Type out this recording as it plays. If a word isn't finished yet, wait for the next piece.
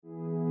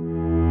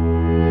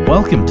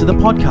Welcome to the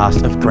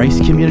podcast of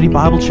Grace Community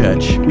Bible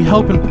Church. We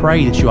hope and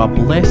pray that you are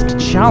blessed,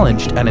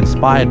 challenged, and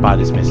inspired by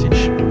this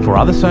message. For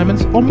other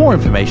sermons or more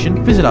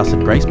information, visit us at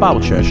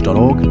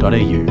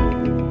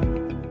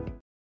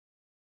gracebiblechurch.org.au.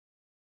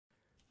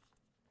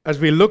 As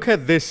we look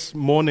at this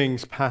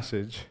morning's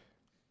passage,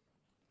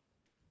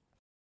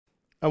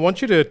 I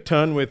want you to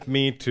turn with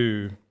me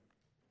to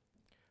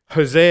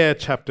Hosea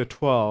chapter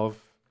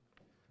 12,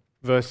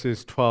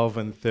 verses 12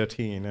 and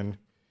 13, and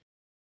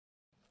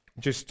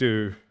just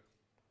to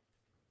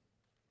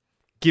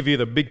give you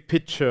the big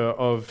picture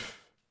of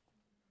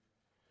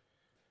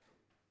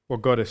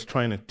what God is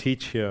trying to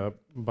teach here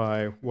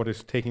by what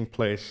is taking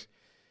place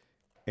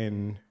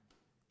in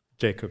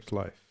Jacob's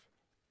life.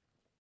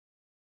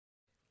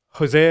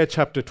 Hosea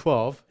chapter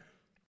 12,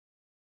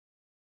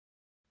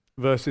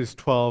 verses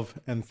 12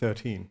 and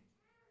 13.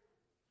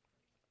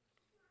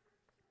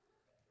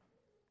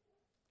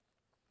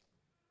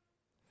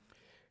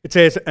 It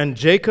says, "And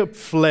Jacob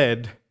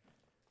fled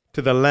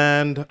to the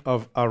land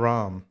of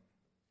Aram."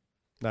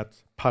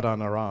 That's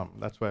Padan Aram.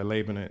 That's where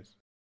Laban is.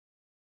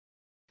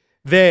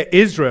 "There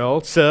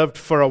Israel served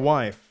for a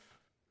wife,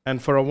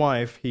 and for a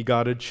wife he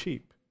guarded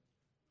sheep."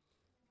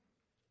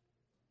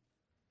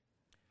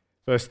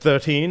 Verse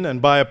 13,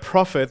 "And by a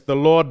prophet the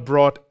Lord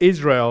brought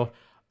Israel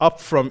up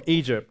from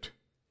Egypt,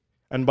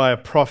 and by a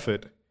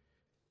prophet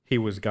he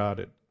was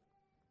guarded."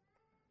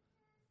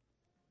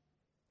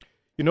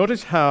 You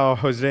notice how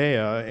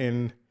Hosea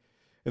in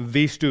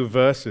these two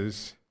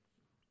verses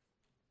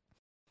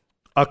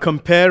are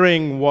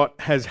comparing what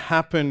has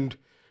happened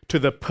to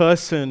the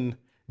person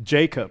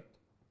Jacob,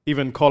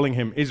 even calling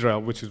him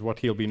Israel, which is what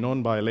he'll be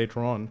known by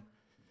later on,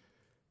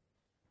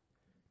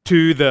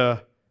 to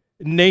the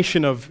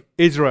nation of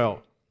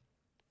Israel.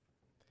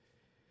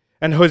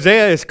 And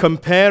Hosea is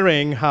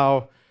comparing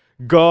how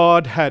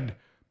God had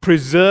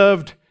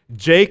preserved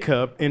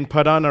Jacob in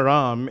Padan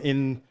Aram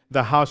in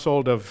the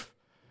household of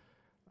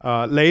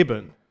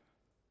Laban,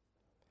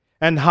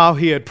 and how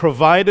he had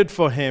provided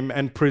for him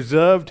and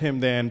preserved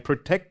him there and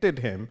protected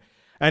him.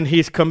 And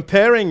he's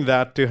comparing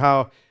that to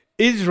how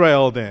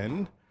Israel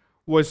then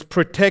was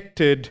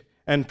protected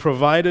and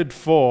provided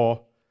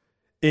for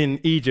in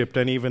Egypt,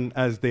 and even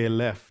as they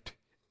left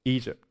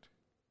Egypt.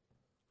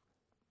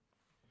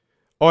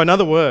 Or in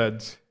other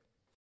words,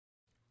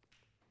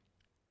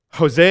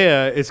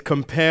 Hosea is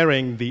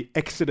comparing the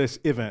Exodus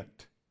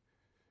event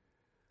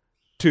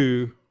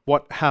to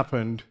what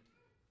happened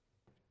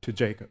to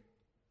Jacob.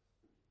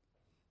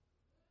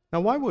 Now,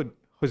 why would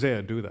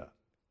Hosea do that?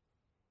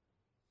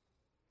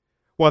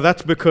 Well,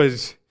 that's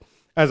because,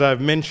 as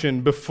I've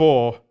mentioned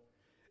before,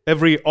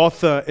 every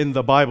author in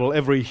the Bible,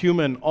 every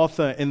human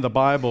author in the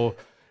Bible,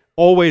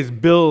 always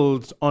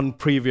builds on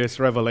previous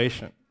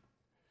revelation.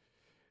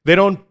 They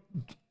don't,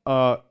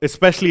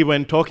 especially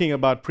when talking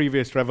about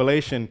previous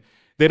revelation,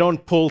 they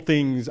don't pull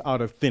things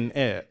out of thin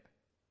air.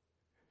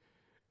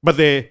 But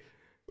they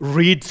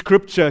read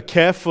Scripture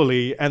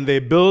carefully, and they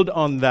build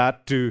on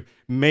that to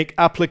make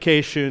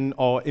application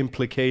or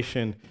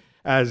implication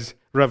as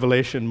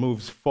revelation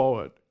moves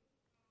forward.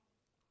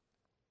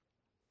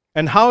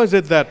 And how is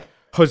it that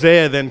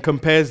Hosea then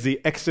compares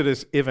the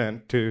Exodus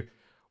event to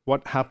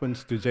what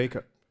happens to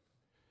Jacob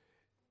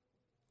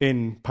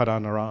in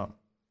Padan Aram?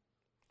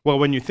 Well,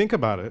 when you think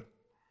about it,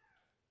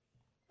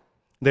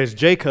 there's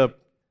Jacob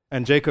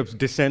and Jacob's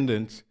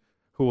descendants,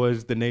 who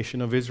was the nation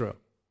of Israel.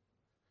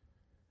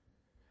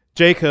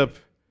 Jacob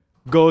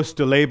goes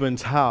to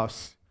Laban's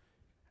house,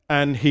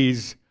 and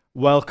he's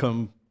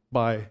welcomed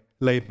by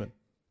Laban.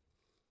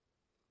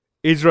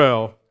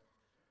 Israel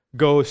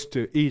goes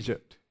to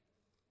Egypt,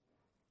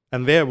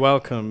 and they're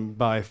welcomed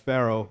by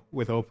Pharaoh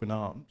with open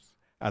arms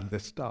at the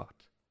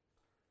start.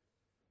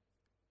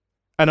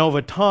 And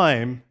over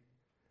time,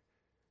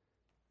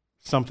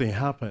 something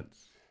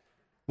happens.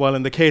 Well,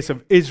 in the case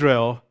of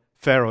Israel,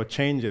 Pharaoh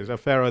changes, a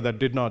Pharaoh that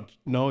did not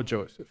know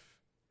Joseph.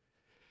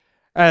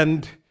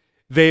 And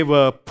they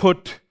were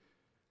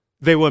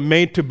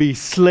made to be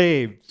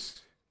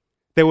slaves.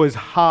 There was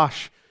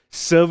harsh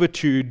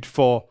servitude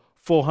for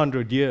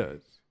 400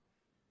 years.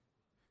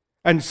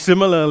 And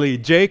similarly,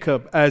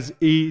 Jacob, as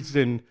he's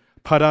in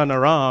Padan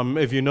Aram,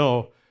 if you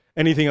know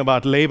anything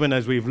about Laban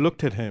as we've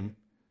looked at him,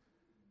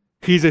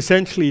 he's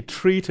essentially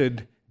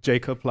treated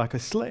Jacob like a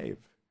slave.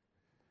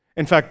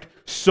 In fact,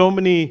 so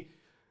many,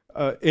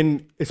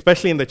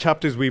 especially in the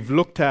chapters we've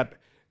looked at,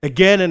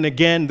 again and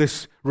again,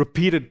 this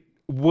repeated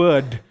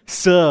word,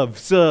 serve,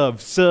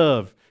 serve,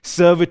 serve,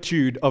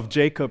 servitude of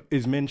Jacob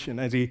is mentioned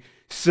as he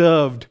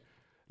served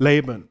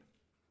Laban.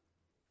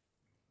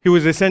 He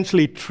was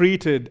essentially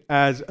treated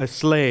as a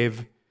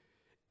slave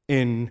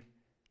in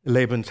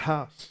Laban's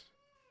house.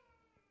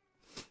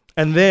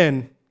 And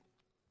then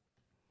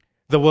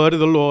the word of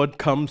the Lord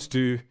comes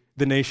to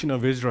the nation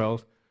of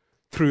Israel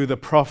through the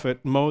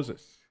prophet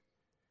Moses,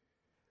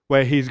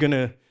 where he's going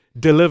to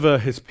deliver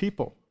his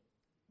people.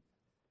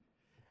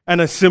 And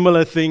a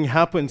similar thing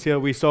happens here.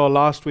 We saw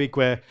last week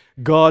where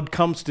God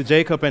comes to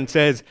Jacob and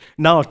says,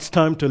 now it's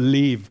time to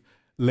leave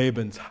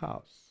Laban's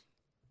house.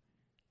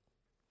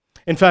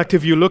 In fact,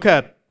 if you look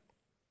at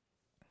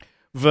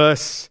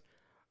verse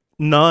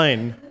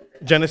 9,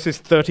 Genesis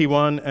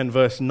 31 and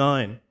verse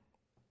 9,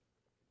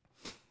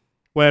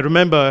 where,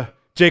 remember,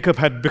 Jacob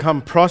had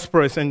become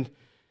prosperous, and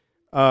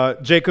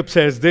Jacob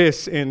says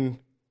this in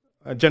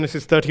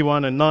Genesis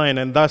 31 and 9,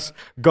 and thus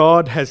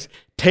God has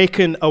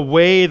taken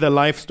away the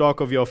livestock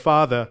of your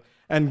father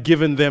and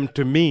given them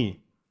to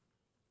me.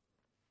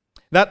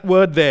 That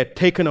word there,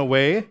 taken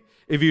away,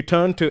 if you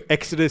turn to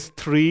Exodus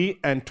 3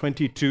 and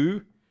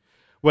 22,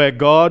 where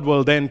God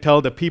will then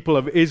tell the people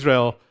of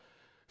Israel,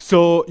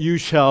 so you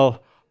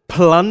shall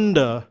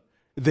plunder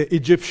the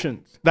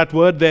Egyptians. That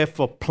word there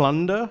for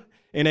plunder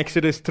in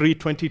Exodus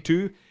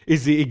 3:22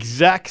 is the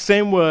exact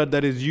same word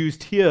that is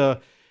used here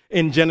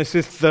in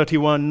Genesis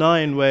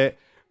 31:9,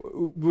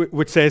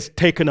 which says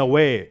taken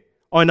away.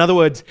 Or in other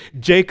words,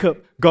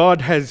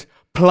 God has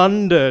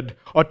plundered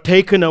or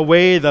taken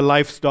away the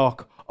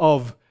livestock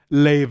of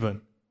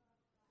Laban.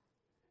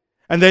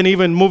 And then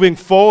even moving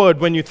forward,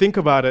 when you think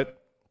about it,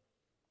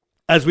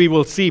 as we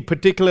will see,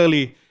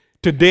 particularly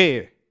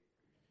today,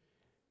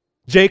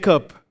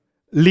 Jacob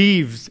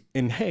leaves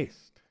in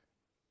haste.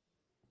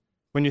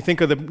 When you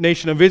think of the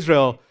nation of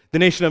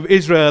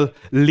Israel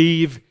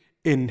leave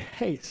in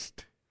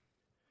haste.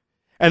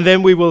 And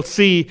then we will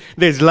see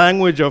there's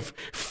language of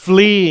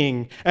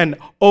fleeing and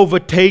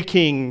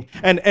overtaking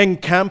and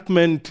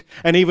encampment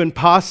and even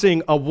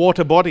passing a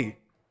water body.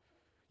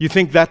 You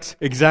think that's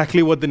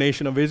exactly what the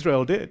nation of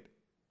Israel did,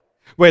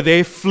 where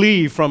they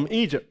flee from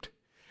Egypt.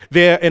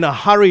 They're in a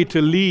hurry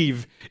to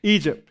leave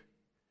Egypt.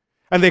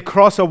 And they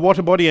cross a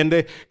water body and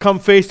they come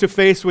face to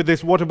face with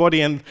this water body,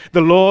 and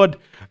the Lord,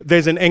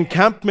 there's an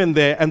encampment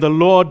there, and the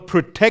Lord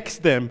protects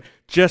them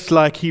just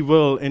like He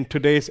will in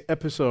today's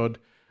episode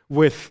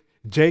with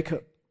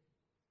Jacob.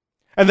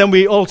 And then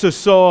we also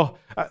saw,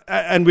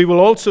 and we will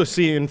also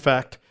see, in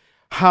fact,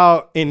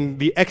 how in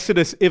the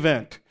Exodus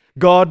event,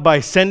 God,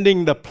 by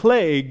sending the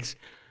plagues,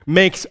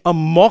 makes a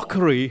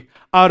mockery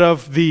out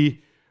of the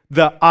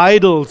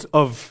idols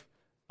of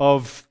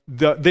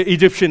the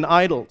Egyptian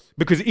idols,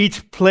 because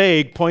each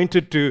plague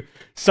pointed to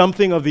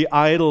something of the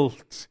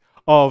idols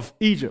of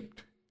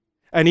Egypt.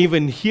 And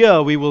even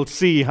here we will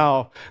see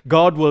how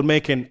God will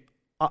make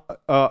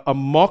a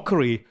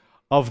mockery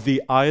of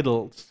the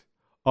idols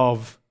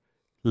of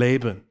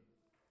Laban.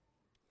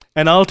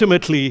 And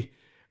ultimately,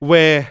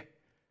 where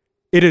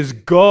it is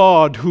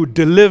God who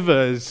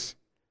delivers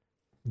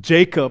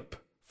Jacob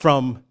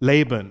from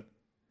Laban.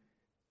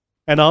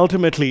 And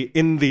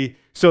ultimately,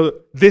 so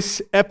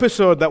this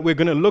episode that we're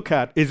going to look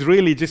at is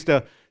really just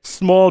a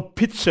small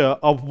picture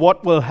of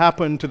what will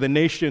happen to the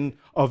nation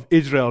of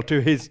Israel,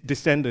 to his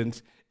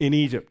descendants in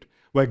Egypt,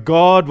 where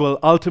God will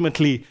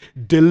ultimately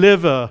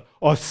deliver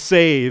or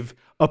save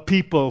a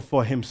people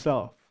for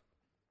Himself.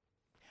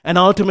 And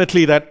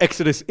ultimately, that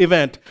Exodus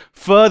event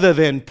further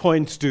then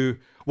points to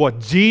what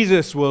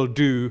Jesus will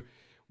do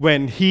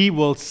when He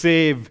will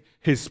save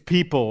His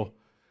people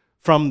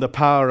from the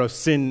power of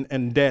sin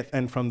and death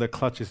and from the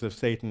clutches of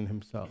Satan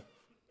himself.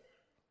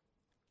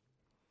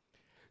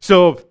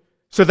 So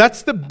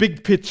that's the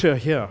big picture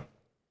here.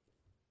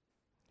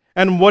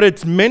 And what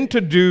it's meant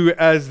to do,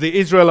 as the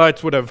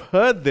Israelites would have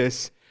heard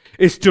this,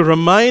 is to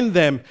remind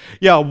them,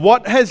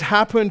 what has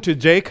happened to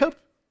Jacob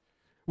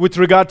with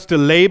regards to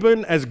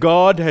Laban, as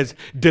God has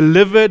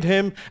delivered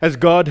him, as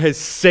God has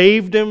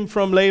saved him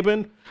from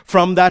Laban,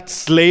 from that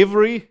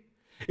slavery,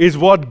 is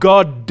what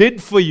God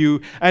did for you,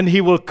 and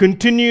He will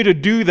continue to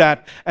do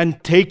that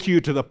and take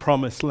you to the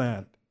promised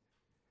land.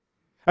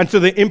 And so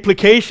the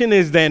implication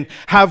is then,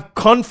 have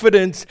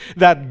confidence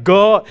that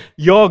God,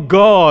 your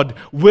God,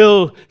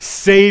 will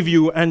save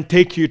you and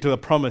take you to the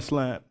promised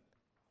land.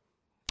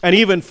 And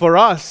even for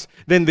us,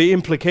 then the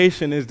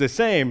implication is the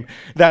same,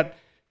 that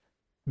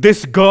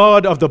this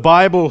God of the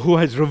Bible, who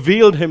has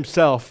revealed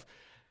Himself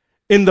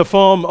in the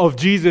form of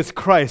Jesus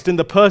Christ, in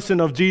the person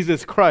of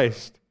Jesus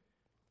Christ,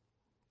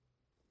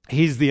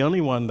 He's the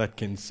only one that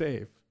can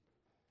save.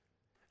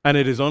 And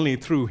it is only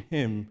through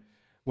Him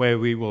where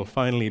we will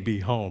finally be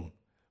home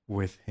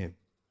with Him.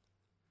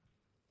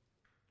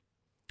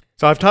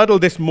 So I've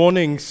titled this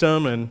morning's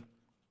sermon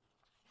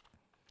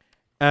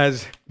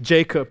as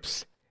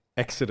Jacob's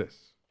Exodus.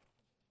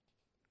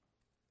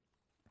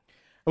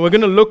 And we're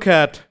going to look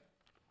at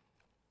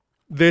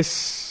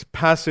this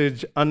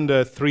passage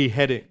under three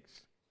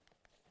headings.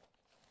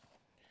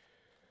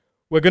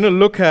 We're going to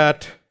look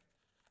at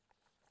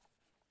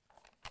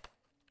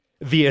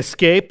the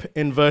escape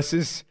in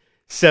verses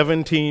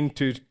 17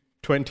 to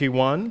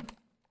 21.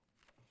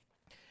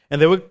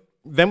 And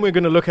then we're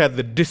going to look at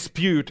the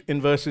dispute in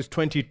verses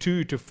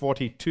 22 to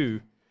 42.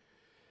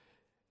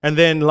 And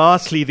then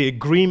lastly, the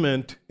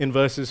agreement in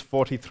verses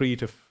 43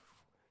 to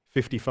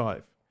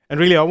 55. And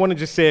really, I want to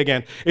just say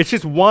again, it's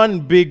just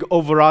one big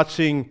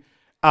overarching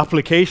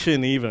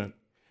application even.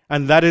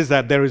 And that is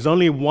that there is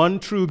only one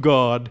true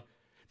God,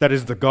 that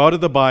is the God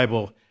of the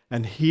Bible,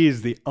 and He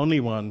is the only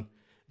one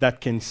that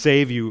can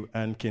save you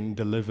and can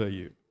deliver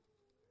you.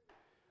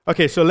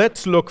 Okay, so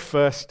let's look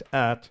first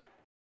at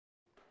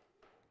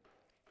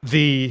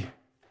the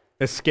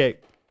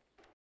escape.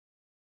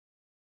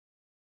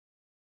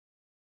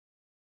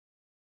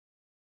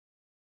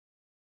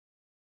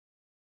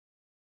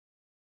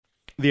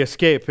 the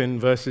escape in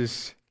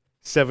verses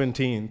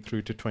 17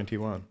 through to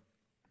 21.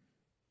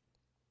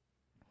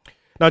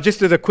 Now,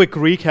 just as a quick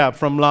recap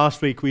from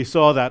last week, we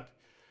saw that,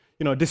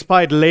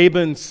 despite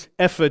Laban's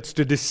efforts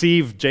to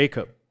deceive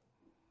Jacob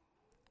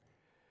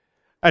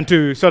and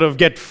to sort of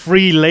get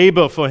free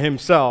labor for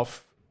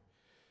himself,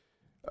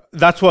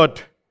 that's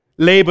what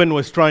Laban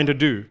was trying to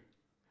do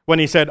when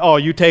he said, oh,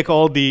 you take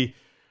all the,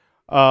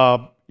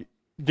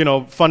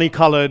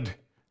 funny-colored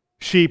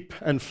sheep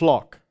and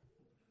flock,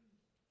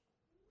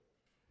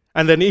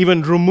 and then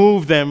even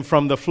remove them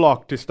from the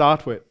flock to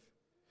start with.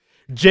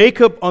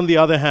 Jacob, on the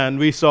other hand,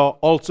 we saw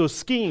also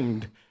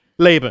schemed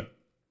Laban,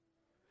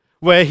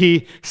 where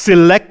he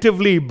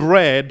selectively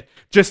bred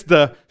just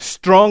the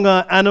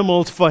stronger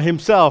animals for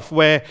himself,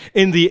 where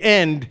in the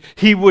end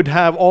he would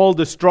have all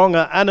the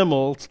stronger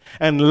animals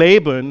and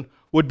Laban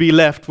would be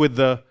left with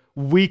the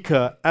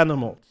weaker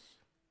animals.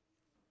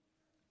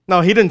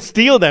 Now, he didn't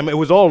steal them, it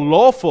was all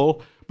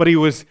lawful, but he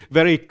was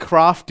very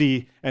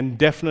crafty and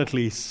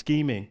definitely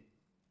scheming.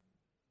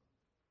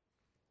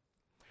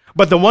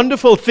 But the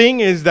wonderful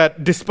thing is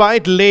that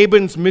despite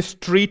Laban's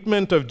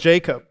mistreatment of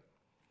Jacob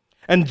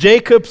and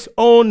Jacob's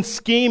own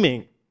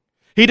scheming,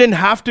 he didn't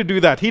have to do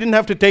that. He didn't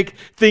have to take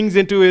things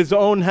into his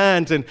own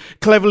hands and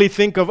cleverly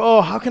think of,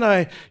 oh, how can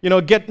I,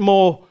 get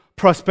more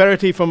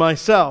prosperity for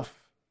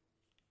myself?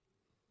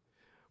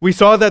 We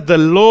saw that the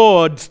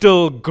Lord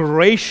still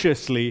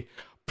graciously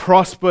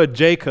prospered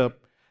Jacob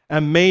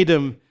and made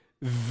him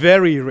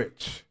very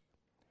rich,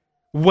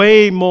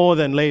 way more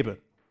than Laban.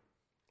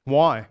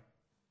 Why?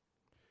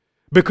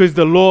 Because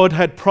the Lord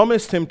had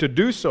promised him to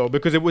do so,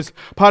 because it was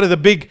part of the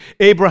big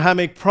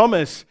Abrahamic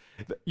promise,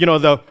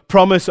 the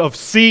promise of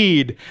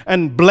seed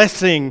and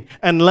blessing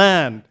and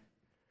land.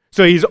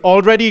 So he's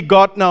already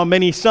got now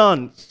many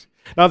sons.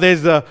 Now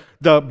there's the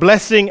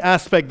blessing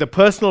aspect, the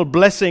personal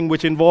blessing,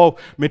 which involved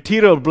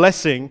material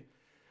blessing,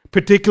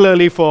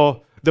 particularly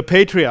for the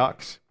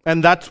patriarchs,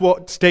 and that's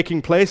what's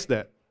taking place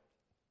there.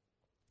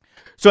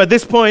 So at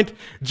this point,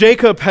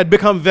 Jacob had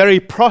become very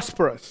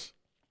prosperous.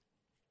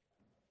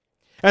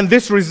 And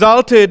this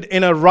resulted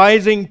in a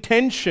rising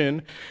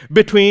tension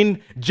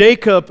between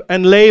Jacob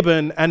and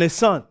Laban and his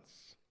sons.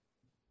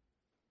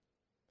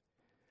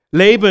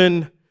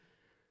 Laban,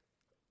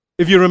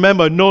 if you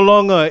remember, no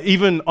longer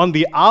even on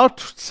the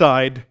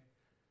outside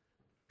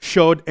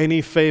showed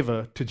any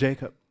favor to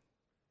Jacob.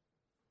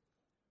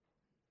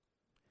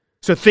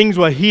 So things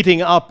were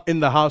heating up in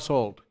the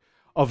household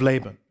of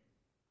Laban.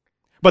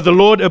 But the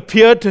Lord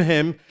appeared to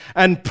him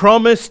and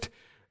promised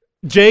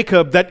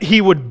Jacob that he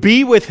would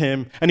be with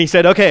him, and he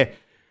said, okay,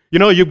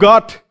 you've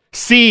got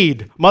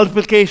seed,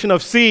 multiplication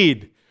of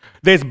seed.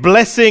 There's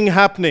blessing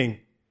happening.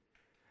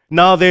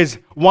 Now there's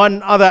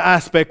one other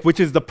aspect,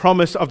 which is the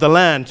promise of the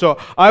land. So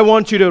I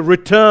want you to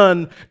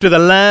return to the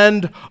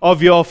land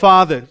of your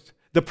fathers,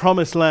 the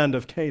promised land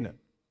of Canaan.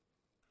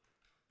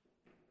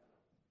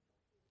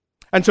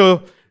 And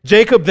so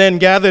Jacob then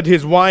gathered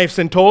his wives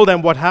and told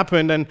them what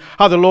happened and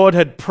how the Lord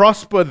had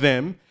prospered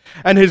them.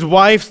 And his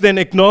wives then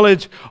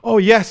acknowledge, oh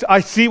yes, I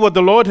see what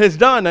the Lord has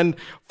done. And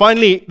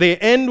finally, they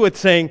end with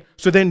saying,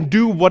 so then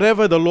do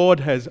whatever the Lord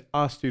has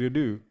asked you to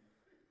do.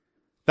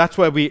 That's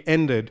where we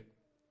ended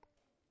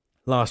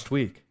last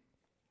week.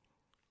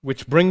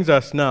 Which brings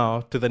us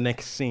now to the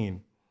next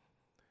scene,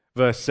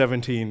 verse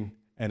 17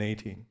 and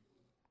 18.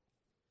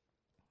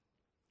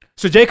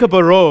 So Jacob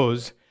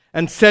arose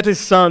and set his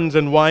sons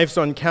and wives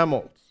on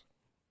camels.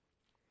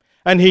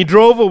 And he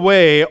drove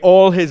away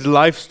all his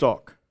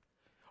livestock,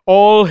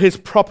 all his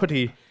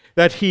property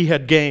that he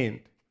had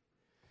gained,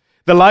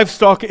 the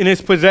livestock in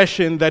his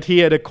possession that he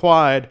had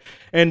acquired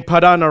in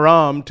Paddan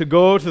Aram, to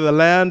go to the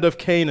land of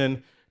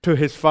Canaan to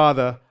his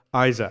father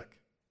Isaac.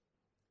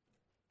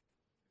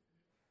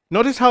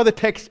 Notice how the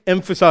text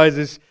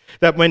emphasizes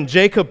that when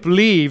Jacob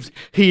leaves,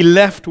 he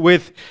left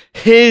with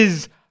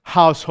his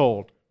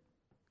household,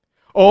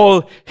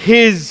 all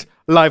his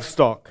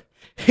livestock,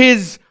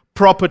 his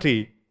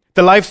property,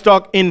 the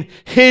livestock in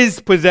his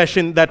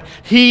possession that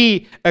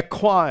he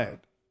acquired.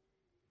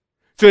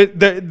 So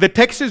the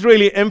text is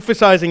really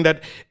emphasizing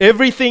that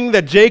everything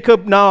that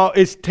Jacob now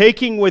is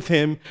taking with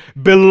him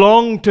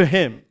belonged to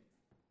him.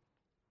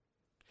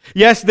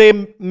 Yes,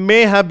 there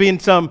may have been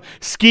some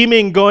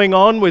scheming going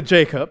on with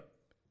Jacob,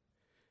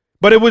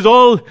 but it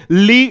all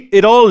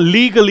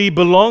legally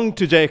belonged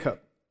to Jacob.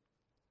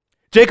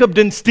 Jacob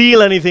didn't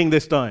steal anything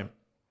this time.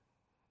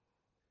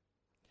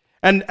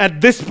 And at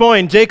this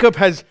point, Jacob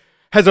has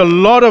a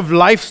lot of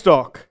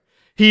livestock.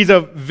 He's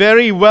a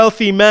very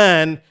wealthy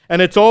man,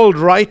 and it's all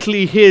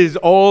rightly his,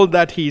 all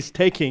that he's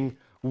taking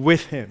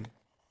with him.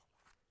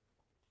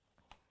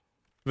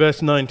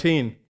 Verse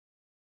 19.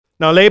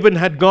 Now Laban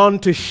had gone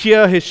to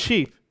shear his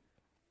sheep,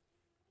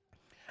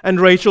 and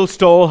Rachel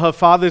stole her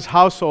father's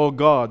household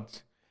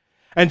gods.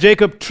 And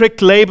Jacob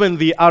tricked Laban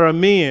the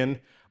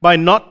Aramean by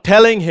not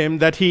telling him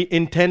that he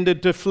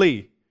intended to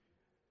flee.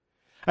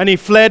 And he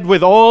fled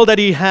with all that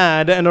he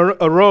had and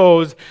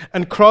arose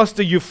and crossed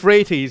the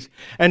Euphrates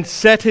and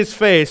set his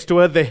face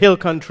toward the hill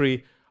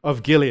country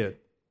of Gilead.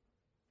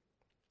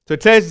 So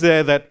it says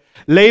there that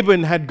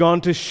Laban had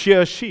gone to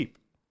shear sheep.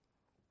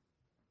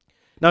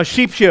 Now,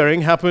 sheep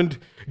shearing happened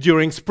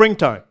during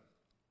springtime.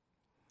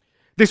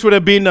 This would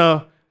have been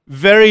a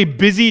very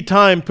busy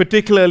time,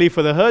 particularly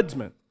for the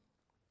herdsmen.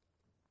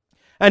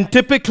 And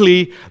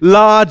typically,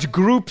 large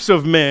groups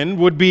of men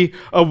would be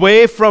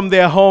away from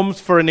their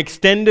homes for an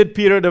extended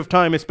period of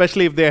time,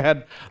 especially if they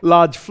had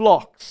large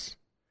flocks.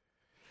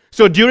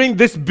 So during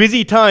this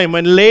busy time,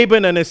 when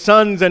Laban and his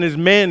sons and his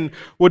men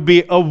would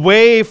be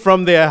away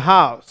from their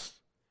house,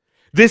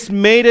 this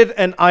made it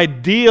an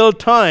ideal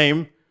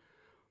time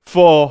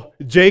for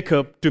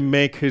Jacob to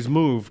make his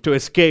move, to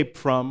escape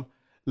from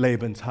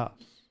Laban's house.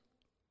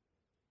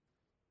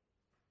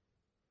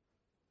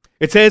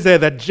 It says there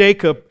that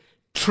Jacob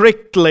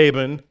tricked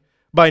Laban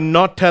by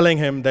not telling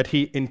him that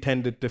he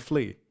intended to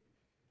flee.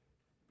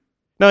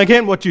 Now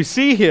again, what you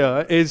see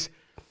here is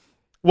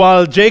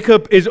while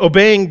Jacob is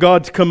obeying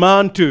God's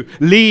command to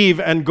leave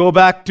and go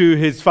back to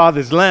his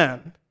father's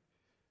land,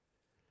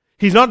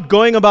 he's not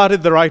going about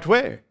it the right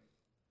way.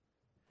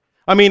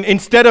 I mean,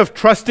 instead of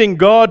trusting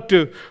God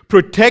to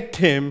protect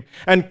him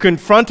and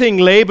confronting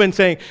Laban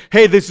saying,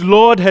 hey, this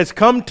Lord has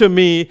come to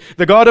me,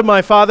 the God of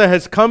my father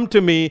has come to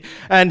me,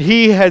 and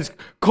he has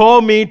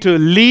called me to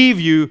leave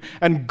you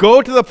and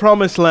go to the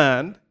promised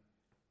land,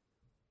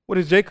 what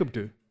does Jacob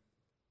do?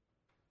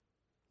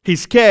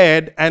 He's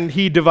scared and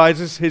he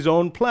devises his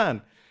own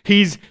plan.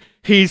 He's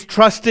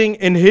trusting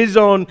in his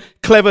own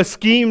clever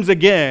schemes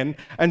again,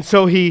 and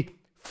so he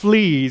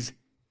flees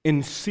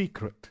in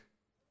secret.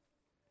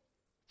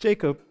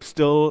 Jacob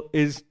still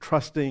is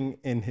trusting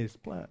in his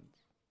plans.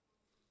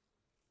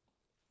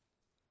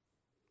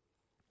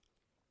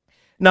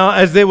 Now,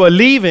 as they were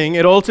leaving,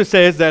 it also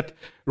says that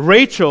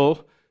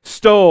Rachel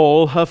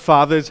stole her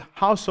father's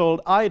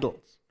household idols.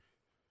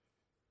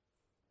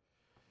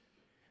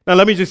 Now,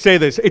 let me just say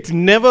this. It's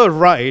never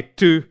right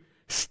to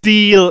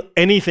steal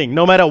anything,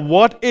 no matter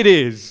what it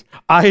is,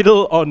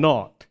 idol or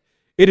not.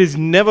 It is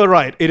never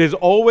right. It is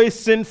always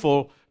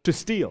sinful to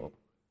steal.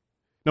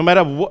 No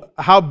matter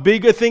how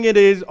big a thing it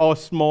is or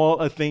small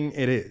a thing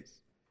it is.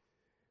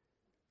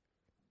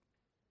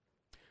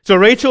 So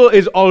Rachel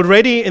is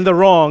already in the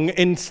wrong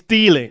in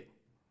stealing.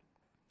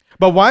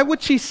 But why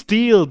would she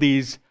steal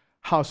these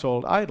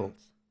household idols?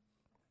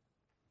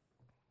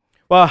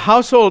 Well,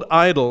 household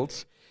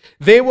idols,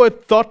 they were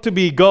thought to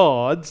be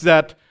gods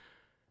that,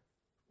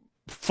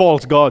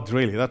 false gods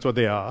really, that's what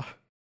they are.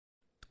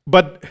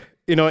 But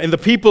in the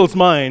people's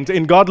minds,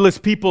 in godless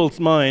people's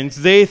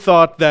minds, they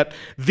thought that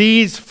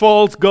these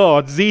false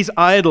gods, these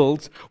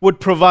idols, would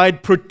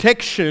provide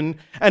protection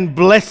and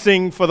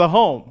blessing for the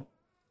home.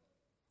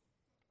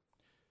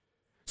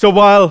 So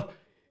while,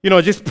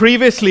 just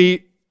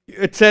previously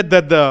it said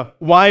that the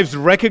wives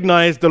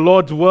recognized the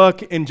Lord's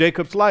work in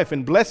Jacob's life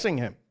in blessing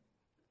him.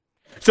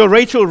 So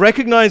Rachel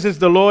recognizes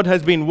the Lord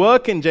has been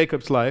work in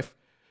Jacob's life,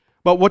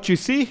 but what you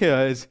see here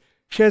is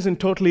she hasn't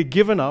totally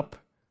given up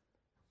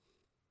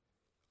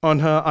on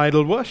her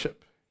idol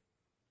worship.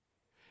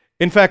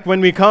 In fact,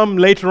 when we come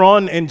later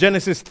on in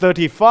Genesis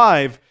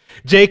 35,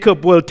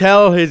 Jacob will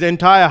tell his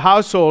entire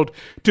household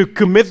to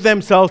commit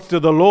themselves to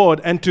the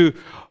Lord and to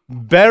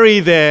bury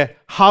their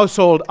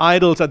household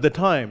idols at the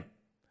time.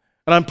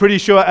 And I'm pretty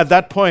sure at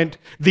that point,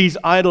 these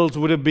idols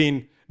would have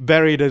been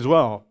buried as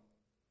well.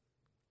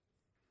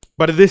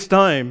 But at this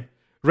time,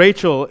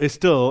 Rachel is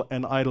still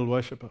an idol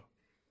worshiper.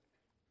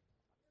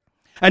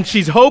 And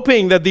she's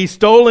hoping that these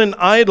stolen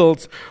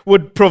idols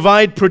would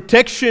provide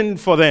protection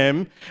for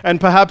them and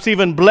perhaps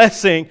even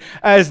blessing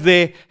as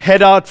they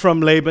head out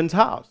from Laban's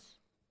house.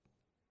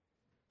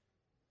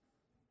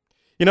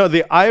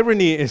 The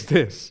irony is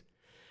this,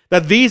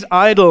 that these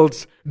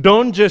idols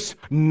don't just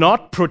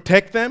not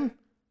protect them.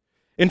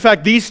 In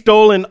fact, these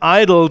stolen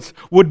idols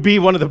would be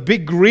one of the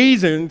big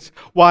reasons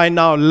why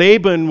now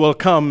Laban will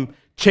come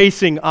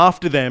chasing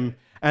after them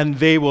and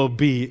they will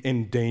be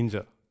in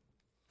danger.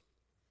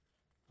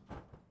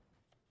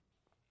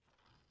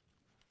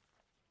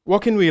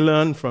 What can we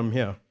learn from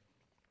here?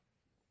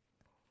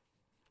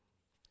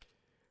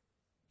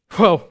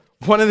 Well,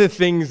 one of the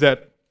things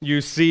that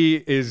you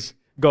see is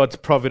God's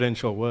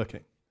providential working.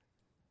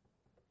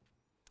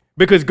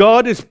 Because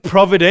God is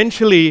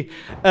providentially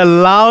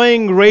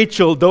allowing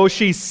Rachel, though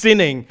she's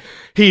sinning,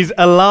 He's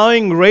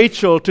allowing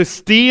Rachel to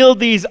steal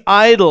these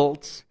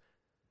idols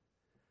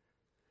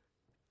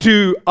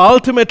to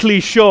ultimately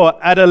show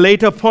at a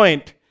later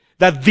point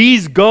that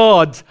these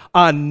gods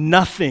are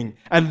nothing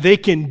and they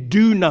can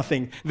do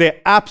nothing. They're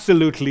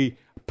absolutely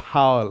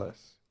powerless.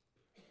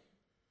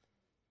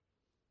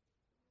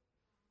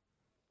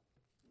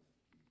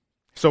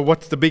 So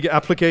what's the big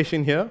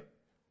application here?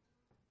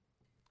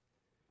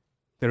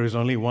 There is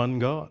only one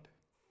God.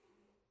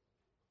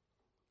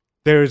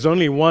 There is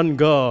only one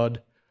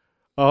God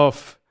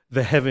of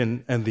the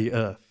heaven and the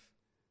earth.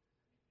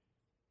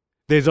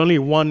 There's only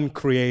one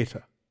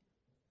Creator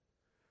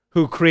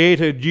who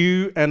created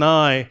you and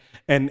I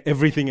and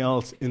everything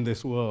else in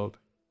this world.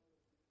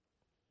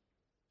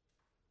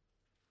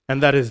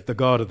 And that is the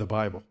God of the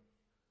Bible.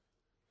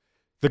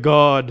 The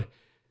God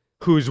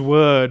whose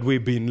word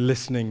we've been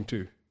listening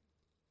to.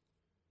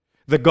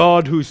 the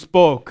God who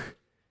spoke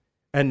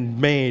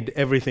and made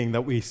everything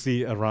that we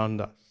see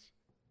around us.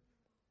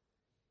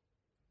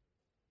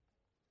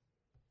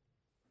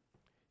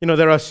 You know,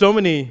 there are so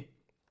many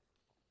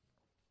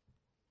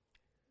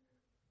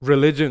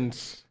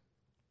religions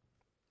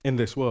in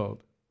this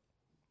world.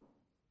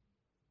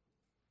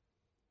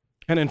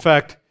 And in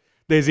fact,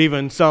 there's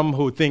even some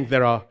who think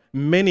there are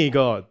many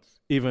gods,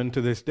 even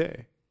to this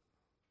day.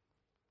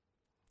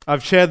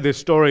 I've shared this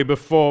story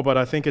before, but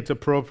I think it's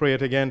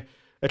appropriate again,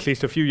 at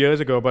least a few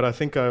years ago, but I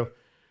think I'll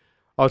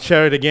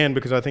share it again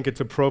because I think it's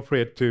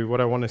appropriate to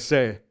what I want to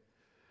say.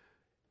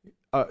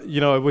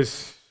 It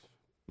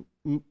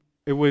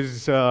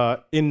was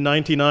in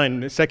 99,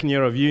 the second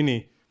year of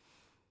uni,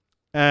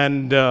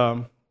 and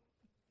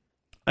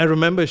I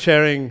remember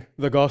sharing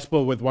the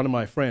gospel with one of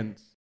my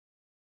friends,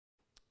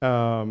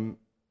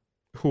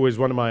 who was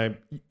one of my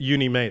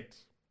uni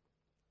mates.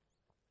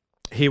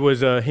 He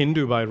was a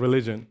Hindu by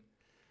religion,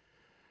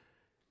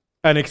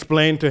 and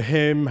explained to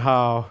him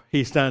how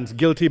he stands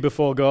guilty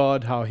before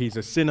God, how he's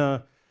a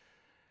sinner,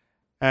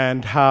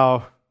 and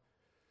how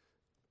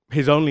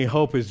his only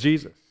hope is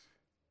Jesus.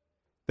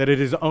 That it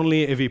is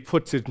only if he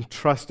puts his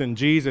trust in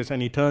Jesus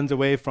and he turns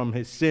away from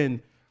his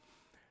sin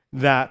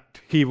that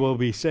he will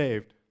be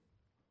saved.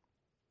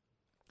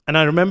 And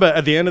I remember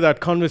at the end of that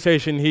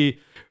conversation, he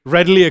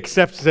readily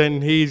accepts,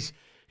 and he's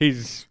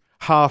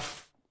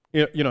half,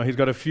 he's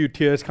got a few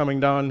tears coming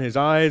down his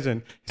eyes,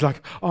 and he's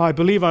like, "Oh, I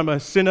believe I'm a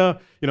sinner.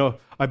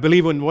 I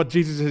believe in what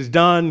Jesus has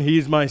done.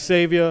 He's my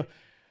Savior."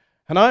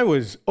 And I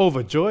was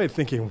overjoyed,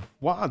 thinking,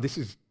 wow, this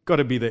has got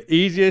to be the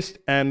easiest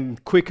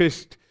and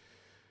quickest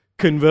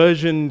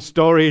conversion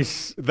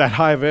stories that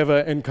I've ever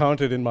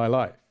encountered in my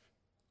life.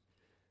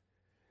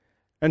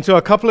 And so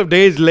a couple of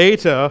days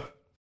later,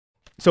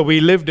 so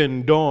we lived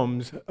in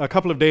dorms. A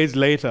couple of days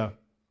later,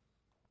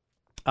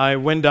 I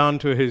went down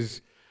to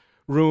his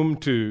room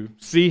to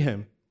see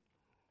him.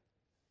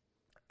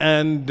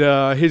 And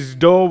his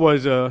door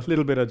was a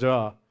little bit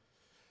ajar.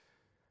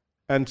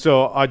 And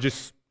so I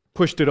just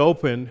pushed it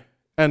open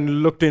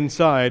and looked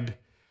inside.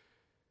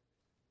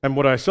 And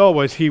what I saw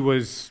was he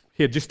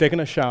had just taken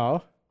a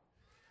shower.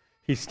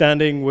 He's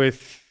standing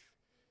with,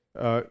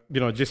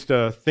 just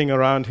a thing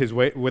around his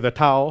waist with a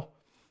towel.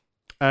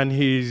 And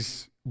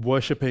he's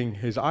worshipping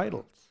his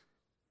idols.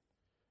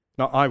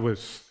 Now, I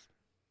was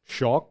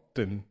shocked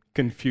and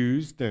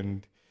confused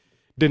and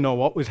didn't know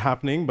what was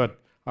happening, but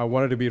I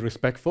wanted to be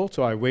respectful,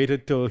 so I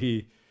waited till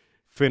he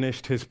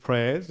finished his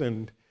prayers.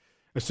 And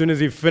as soon as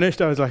he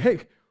finished, I was like,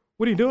 "Hey,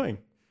 what are you doing?"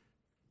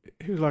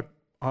 He was like,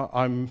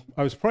 I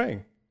was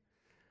praying."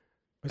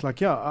 I was like,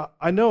 "Yeah,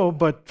 I know,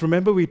 but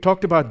remember we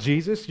talked about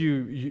Jesus?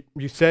 You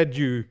said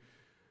you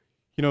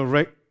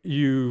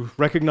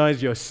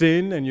recognize your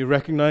sin and you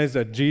recognize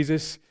that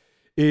Jesus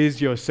is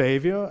your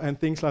Savior and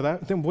things like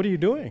that. Then what are you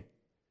doing?"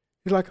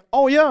 He's like,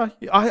 "Oh yeah,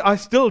 I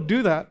still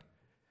do that."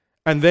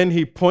 And then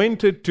he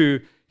pointed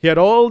to, he had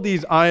all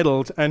these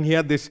idols and he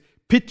had this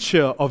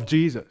picture of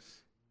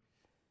Jesus.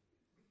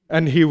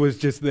 And he was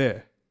just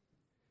there.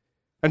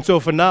 And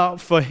so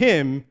for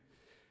him,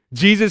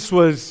 Jesus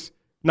was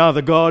now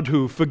the God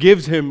who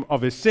forgives him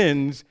of his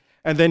sins,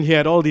 and then he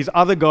had all these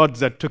other gods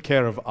that took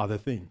care of other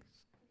things.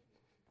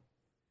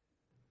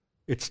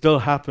 It still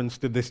happens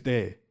to this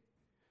day.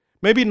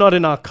 Maybe not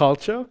in our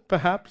culture,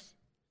 perhaps.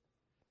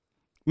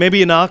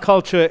 Maybe in our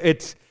culture,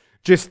 it's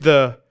just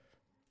the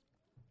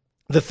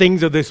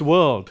things of this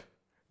world,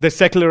 the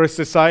secularist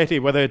society,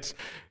 whether it's,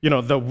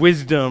 the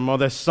wisdom or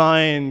the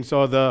science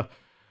or the,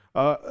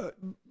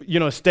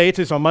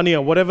 status or money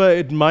or whatever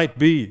it might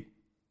be.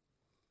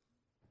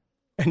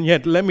 And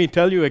yet, let me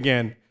tell you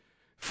again,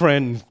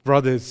 friends,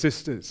 brothers,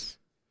 sisters,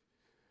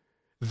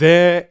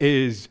 there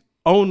is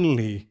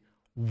only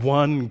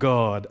one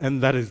God,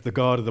 and that is the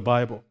God of the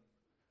Bible.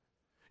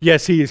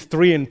 Yes, He is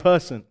three in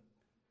person.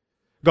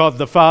 God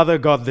the Father,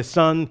 God the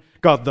Son,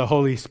 God the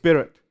Holy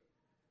Spirit.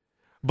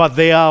 But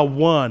they are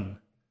one.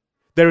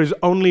 There is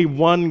only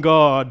one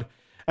God,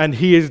 and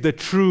He is the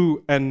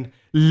true and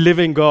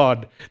living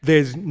God.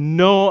 There's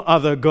no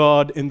other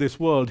God in this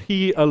world.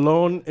 He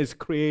alone is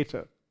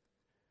creator.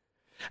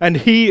 And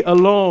He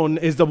alone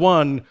is the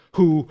one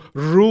who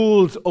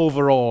rules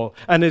over all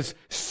and is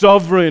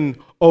sovereign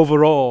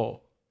over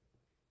all.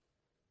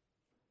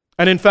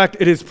 And in fact,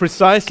 it is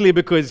precisely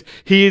because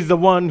He is the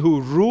one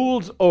who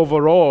rules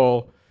over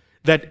all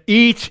that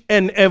each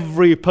and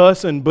every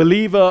person,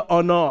 believer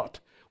or not,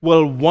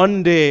 will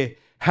one day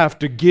have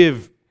to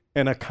give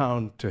an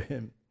account to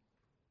Him.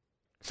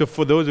 So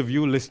for those of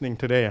you listening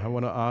today, I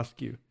want to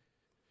ask you,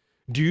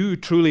 do you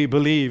truly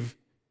believe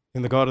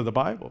in the God of the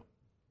Bible?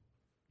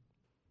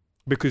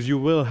 Because you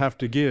will have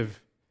to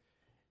give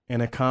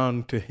an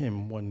account to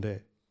Him one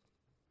day.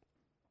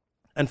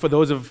 And for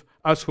those of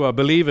us who are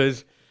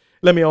believers,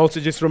 let me also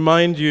just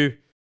remind you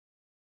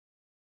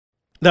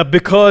that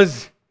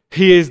because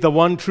He is the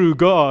one true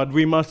God,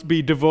 we must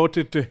be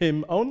devoted to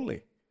Him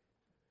only.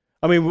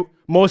 I mean,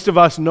 most of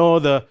us know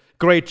the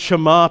great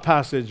Shema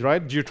passage,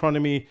 right?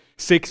 Deuteronomy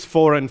 6,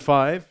 4, and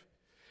 5.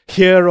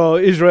 Hear, O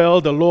Israel,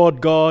 the Lord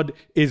God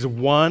is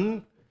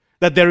one.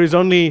 that there is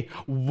only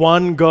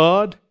one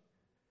God?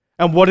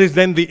 And what is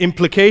then the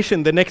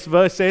implication? The next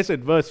verse says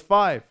it, verse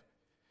 5.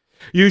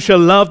 You shall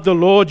love the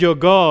Lord your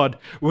God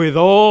with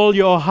all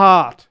your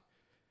heart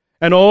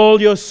and all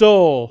your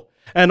soul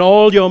and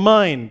all your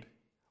mind.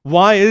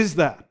 Why is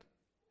that?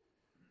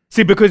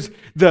 See, because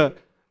the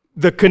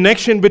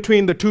connection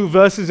between the two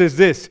verses is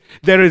this.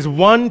 There is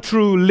one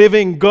true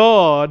living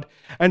God,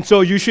 and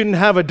so you shouldn't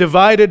have a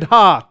divided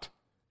heart.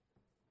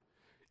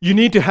 You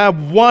need to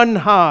have one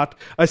heart,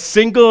 a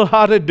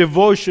single-hearted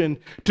devotion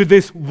to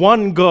this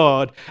one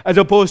God, as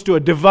opposed to a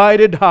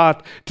divided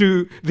heart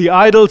to the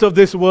idols of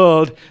this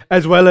world,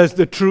 as well as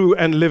the true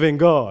and living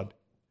God.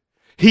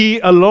 He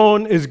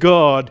alone is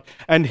God,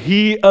 and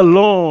He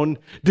alone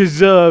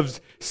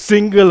deserves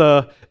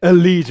singular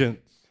allegiance.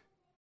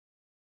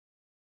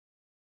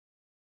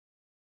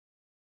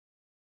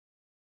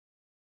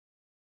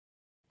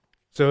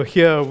 So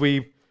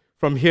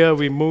from here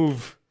we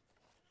move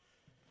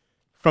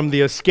from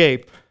the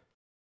escape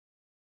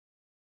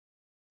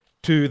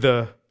to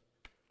the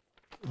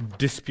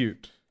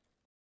dispute.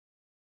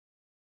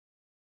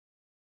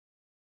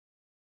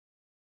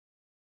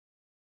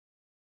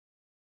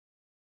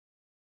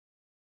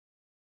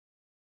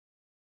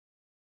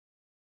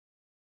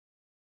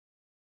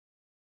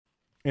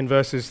 In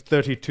verses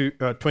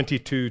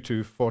 22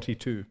 to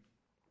 42.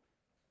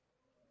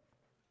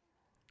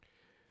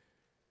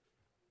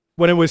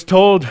 When it was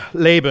told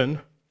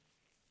Laban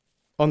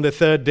on the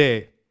third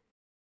day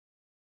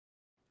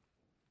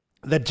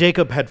that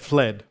Jacob had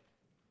fled,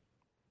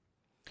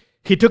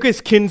 he took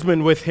his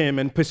kinsman with him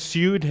and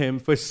pursued him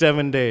for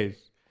 7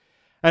 days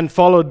and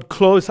followed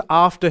close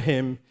after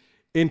him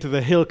into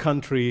the hill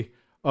country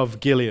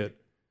of Gilead.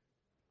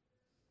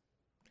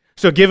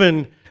 So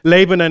given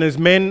Laban and his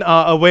men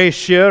are away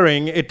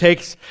shearing, it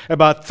takes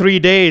about 3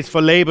 days for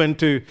Laban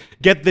to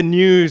get the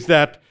news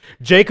that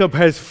Jacob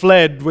has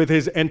fled with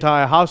his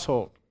entire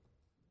household.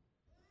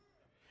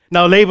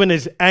 Now Laban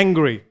is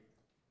angry,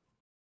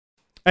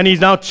 and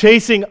he's now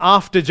chasing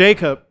after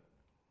Jacob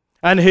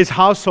and his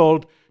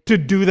household to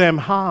do them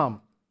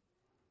harm.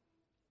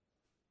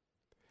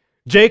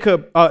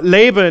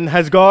 Laban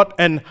has got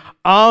an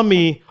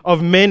army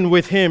of men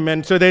with him,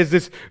 and so there's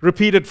this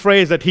repeated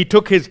phrase that he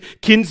took his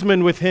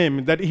kinsmen with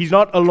him, that he's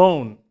not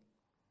alone.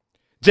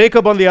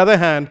 Jacob, on the other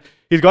hand,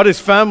 he's got his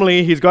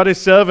family, he's got his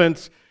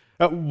servants,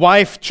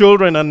 wife,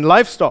 children, and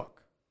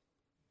livestock.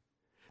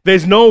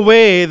 There's no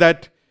way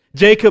that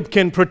Jacob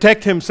can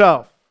protect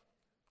himself.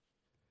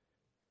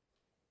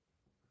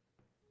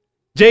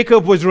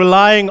 Jacob was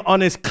relying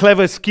on his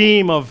clever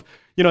scheme of,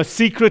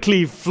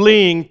 secretly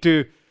fleeing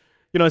to,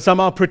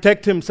 somehow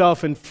protect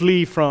himself and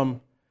flee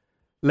from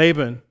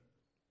Laban.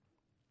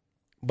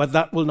 But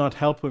that will not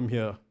help him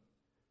here.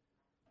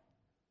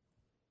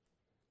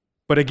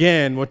 But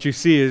again, what you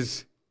see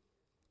is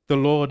the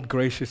Lord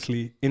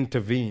graciously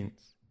intervenes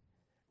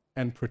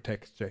and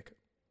protects Jacob.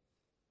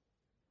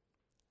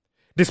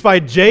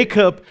 Despite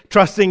Jacob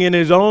trusting in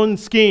his own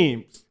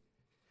schemes,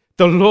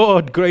 the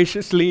Lord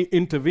graciously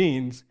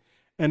intervenes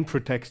and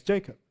protects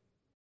Jacob.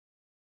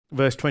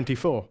 Verse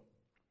 24.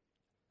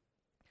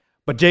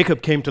 But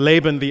Jacob came to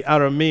Laban the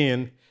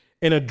Aramean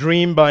in a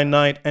dream by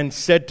night and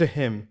said to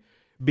him,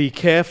 "Be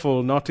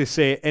careful not to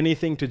say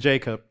anything to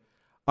Jacob,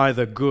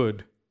 either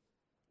good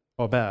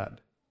or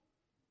bad."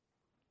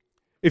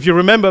 If you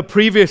remember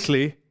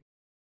previously,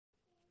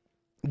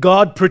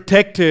 God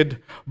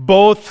protected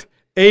both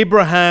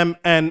Abraham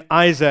and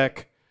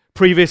Isaac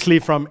previously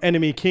from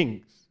enemy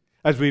kings,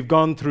 as we've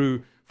gone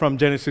through from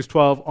Genesis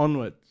 12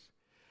 onwards.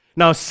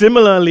 Now,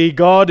 similarly,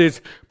 God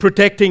is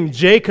protecting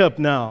Jacob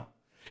now.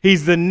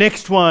 He's the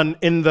next one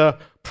in the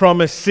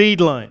promised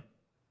seed line.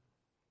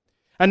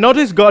 And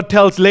notice God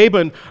tells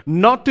Laban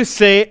not to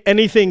say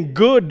anything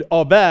good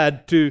or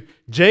bad to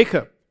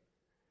Jacob.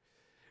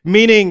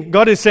 Meaning,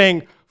 God is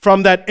saying,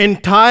 from that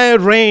entire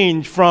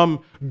range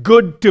from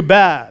good to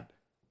bad,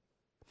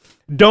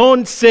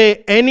 don't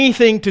say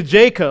anything to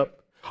Jacob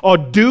or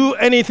do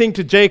anything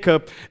to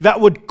Jacob that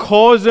would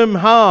cause him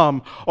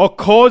harm or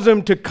cause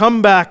him to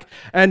come back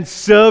and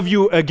serve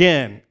you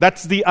again.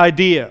 That's the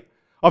idea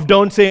of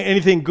don't say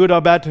anything good or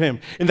bad to him.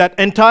 In that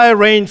entire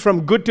range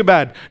from good to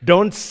bad,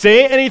 don't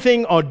say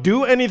anything or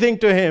do anything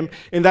to him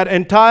in that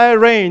entire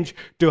range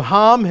to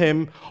harm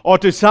him or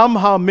to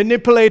somehow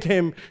manipulate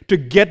him to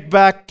get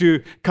back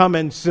to come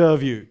and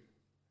serve you.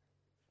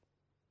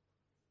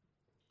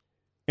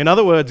 In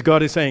other words,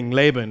 God is saying,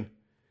 Laban,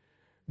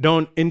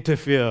 don't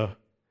interfere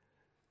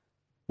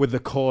with the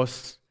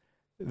course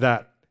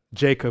that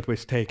Jacob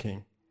is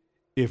taking,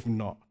 if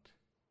not.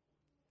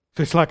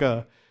 So it's like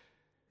a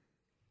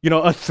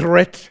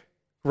threat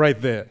right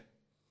there.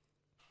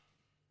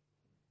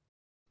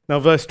 Now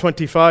verse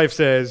 25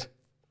 says,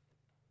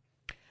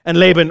 and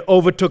Laban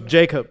overtook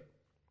Jacob.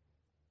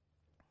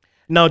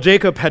 Now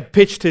Jacob had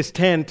pitched his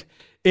tent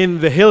in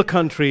the hill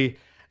country,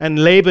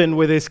 and Laban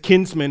with his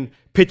kinsmen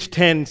pitched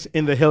tents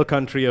in the hill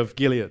country of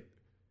Gilead.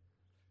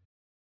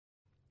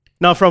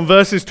 Now from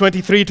verses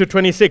 23 to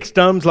 26,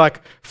 terms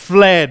like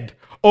fled,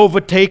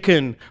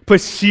 overtaken,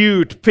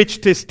 pursued,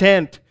 pitched his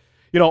tent,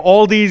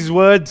 All these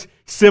words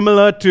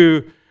similar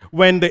to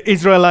when the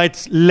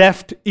Israelites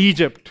left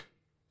Egypt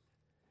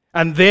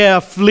and they are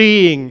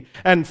fleeing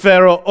and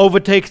Pharaoh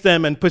overtakes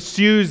them and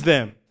pursues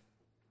them.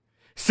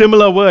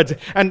 Similar words.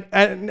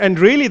 And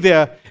really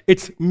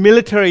it's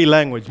military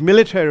language,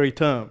 military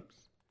terms.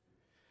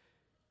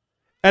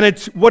 And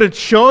what it's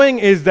showing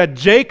is that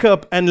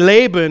Jacob and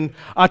Laban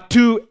are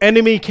two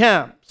enemy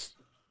camps.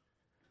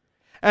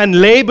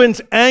 And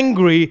Laban's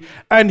angry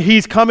and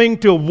he's coming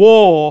to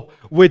war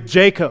with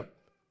Jacob.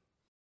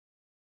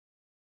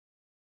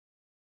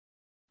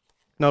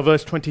 Now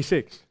verse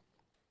 26.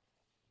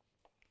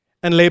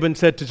 And Laban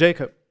said to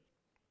Jacob,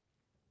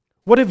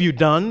 "What have you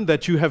done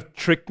that you have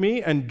tricked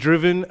me and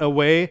driven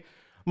away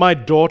my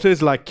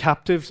daughters like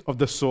captives of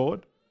the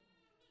sword?"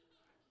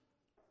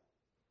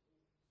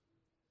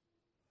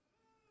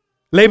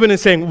 Laban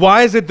is saying,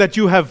 "Why is it that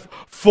you have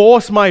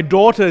forced my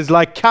daughters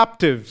like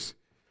captives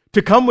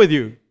to come with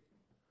you?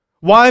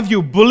 Why have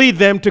you bullied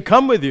them to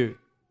come with you?"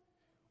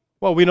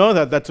 Well, we know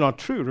that that's not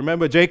true.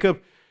 Remember,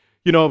 Jacob,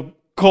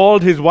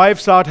 called his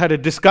wives out, had a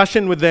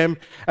discussion with them,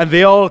 and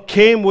they all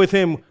came with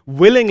him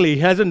willingly.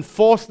 He hasn't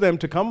forced them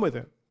to come with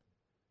him.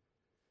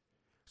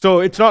 So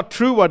it's not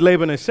true what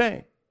Laban is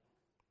saying.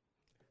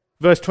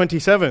 Verse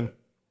 27.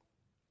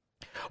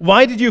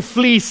 "Why did you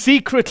flee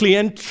secretly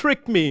and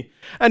trick me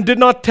and did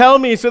not tell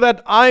me so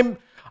that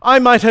I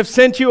might have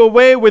sent you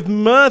away with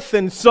mirth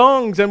and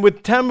songs and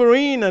with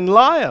tambourine and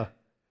lyre?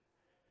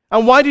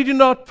 And why did you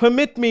not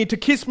permit me to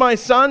kiss my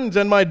sons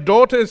and my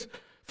daughters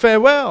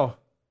farewell?"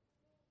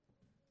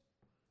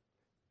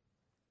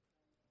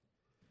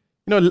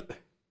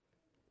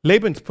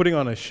 Laban's putting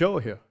on a show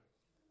here.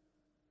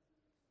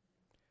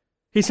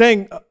 He's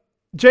saying,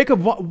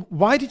 "Jacob,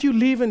 why did you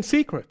leave in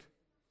secret?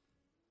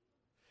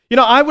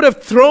 I would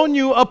have thrown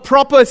you a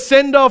proper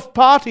send-off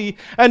party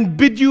and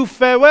bid you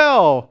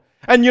farewell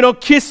and,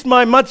 kiss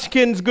my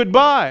munchkins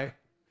goodbye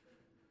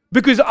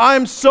because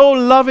I'm so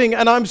loving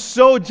and I'm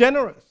so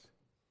generous."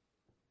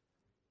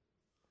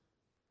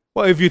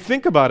 Well, if you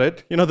think about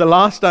it, the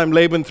last time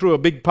Laban threw a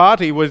big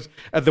party was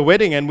at the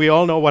wedding, and we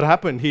all know what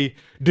happened. He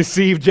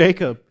deceived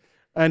Jacob,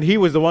 and he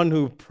was the one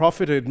who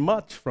profited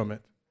much from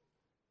it.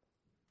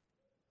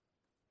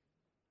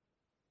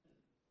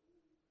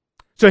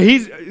 So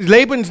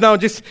Laban's now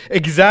just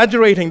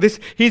exaggerating this.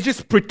 He's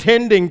just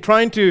pretending,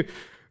 trying to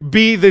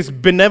be this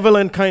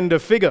benevolent kind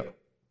of figure.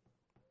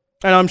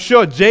 And I'm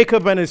sure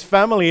Jacob and his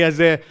family, as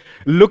they're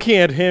looking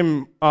at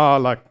him, are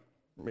like,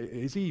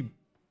 "Is he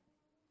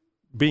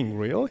being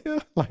real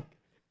here?"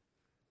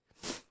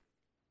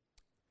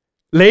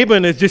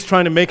 Laban is just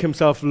trying to make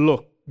himself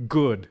look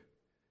good.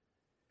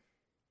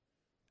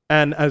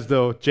 And as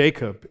though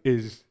Jacob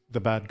is the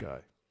bad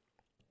guy.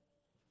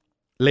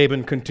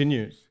 Laban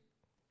continues.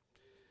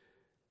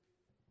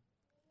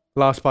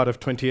 Last part of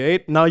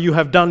 28. "Now you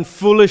have done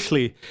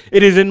foolishly.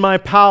 It is in my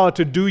power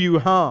to do you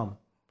harm."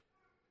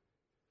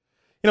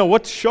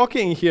 What's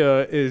shocking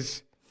here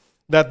is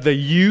that the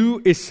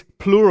you is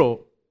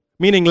plural.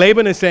 Meaning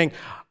Laban is saying,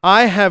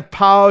 "I have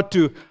power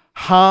to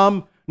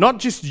harm not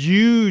just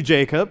you,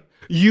 Jacob,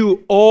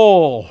 you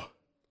all."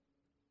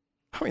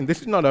 This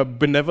is not a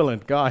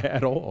benevolent guy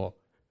at all.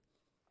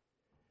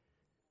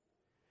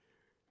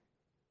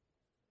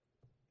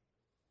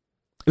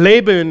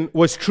 Laban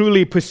was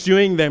truly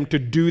pursuing them to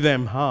do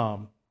them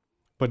harm,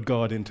 but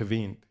God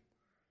intervened.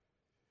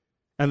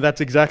 And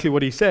that's exactly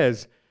what he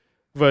says.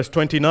 Verse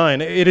 29,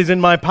 "It is in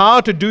my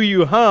power to do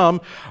you harm,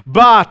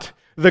 but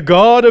the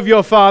God of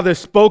your father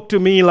spoke to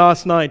me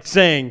last night,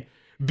 saying,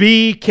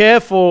 'Be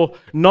careful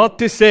not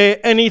to say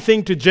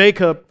anything to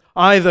Jacob,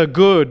 either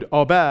good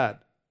or bad.'"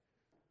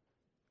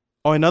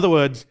 Or in other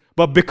words,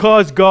 but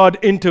because God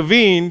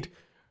intervened,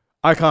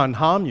 I can't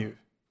harm you.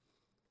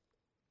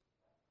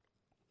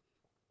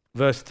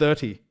 Verse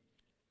 30.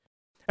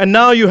 "And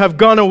now you have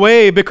gone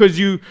away because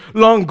you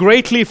long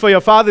greatly for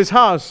your father's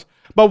house.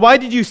 But why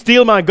did you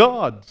steal my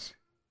gods?"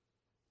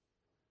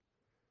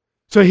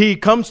 So he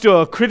comes to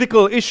a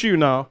critical issue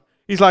now.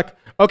 He's like,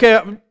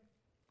 "Okay,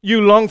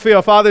 you long for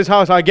your father's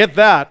house. I get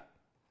that.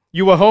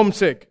 You were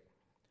homesick.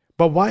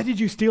 But why did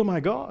you steal my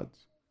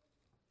gods?"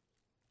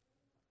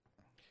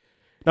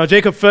 Now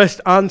Jacob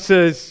first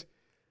answers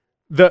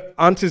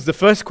the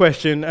first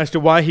question as to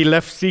why he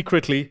left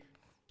secretly.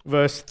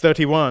 Verse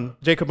 31,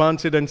 Jacob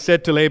answered and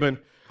said to Laban,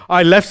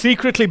 "I left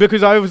secretly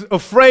because I was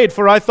afraid,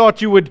 for I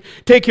thought you would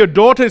take your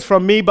daughters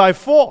from me by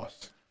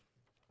force."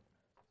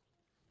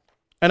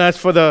 And as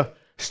for the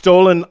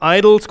stolen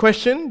idols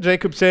question,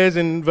 Jacob says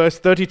in verse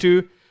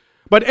 32,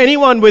 "But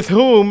anyone with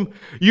whom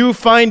you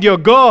find your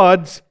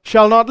gods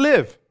shall not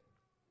live.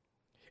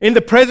 In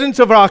the presence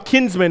of our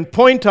kinsmen,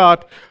 point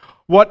out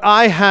what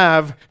I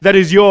have that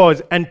is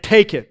yours and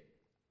take it."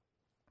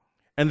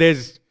 And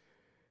there's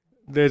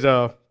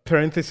a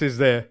parenthesis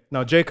there.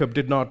 Now Jacob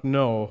did not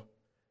know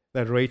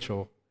that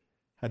Rachel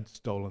had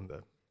stolen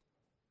them.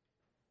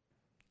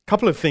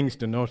 Couple of things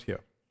to note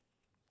here.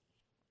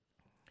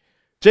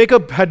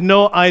 Jacob had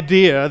no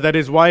idea that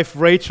his wife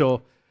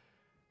Rachel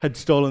had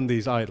stolen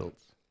these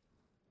idols.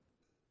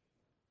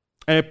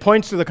 And it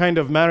points to the kind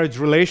of marriage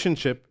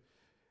relationship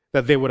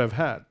that they would have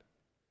had.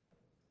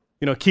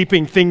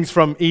 Keeping things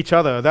from each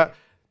other.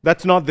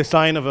 That's not the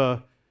sign of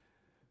a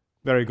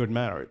very good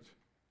marriage.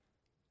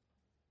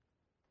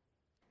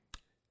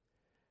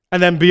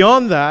 And then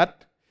beyond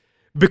that,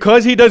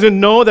 because he doesn't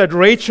know that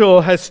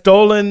Rachel has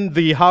stolen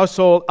the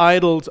household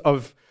idols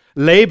of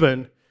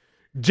Laban,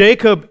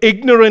 Jacob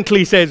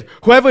ignorantly says,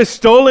 "Whoever has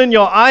stolen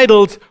your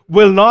idols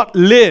will not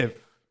live."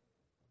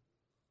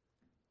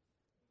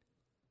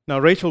 Now,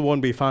 Rachel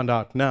won't be found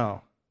out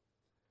now,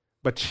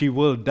 but she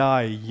will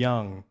die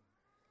young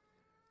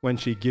when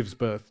she gives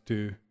birth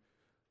to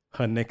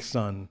her next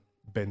son,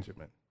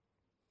 Benjamin.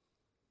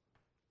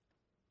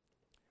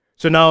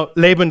 So now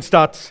Laban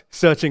starts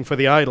searching for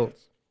the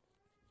idols.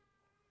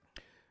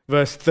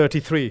 Verse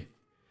 33.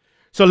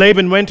 So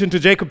Laban went into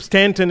Jacob's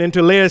tent and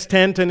into Leah's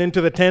tent and into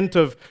the tent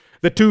of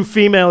the two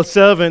female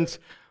servants,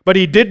 but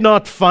he did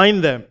not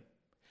find them.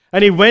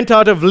 And he went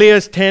out of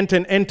Leah's tent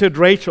and entered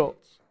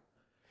Rachel's.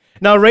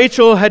 Now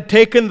Rachel had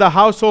taken the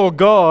household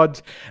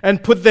gods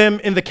and put them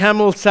in the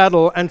camel's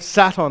saddle and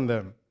sat on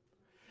them.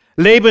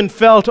 Laban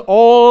felt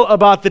all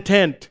about the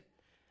tent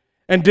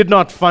and did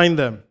not find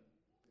them.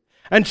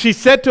 And she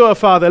said to her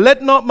father,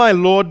 "Let not my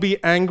lord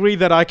be angry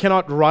that I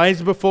cannot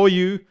rise before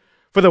you,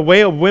 for the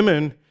way of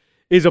women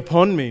is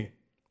upon me."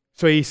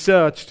 So he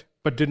searched,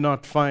 but did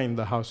not find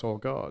the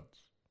household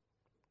gods.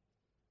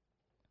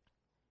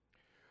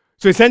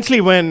 So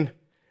essentially, when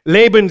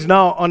Laban's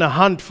now on a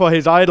hunt for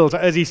his idols,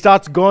 as he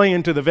starts going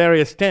into the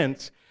various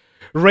tents,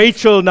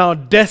 Rachel, now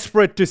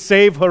desperate to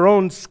save her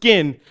own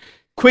skin,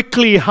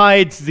 quickly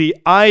hides the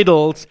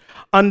idols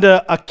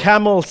under a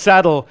camel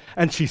saddle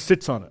and she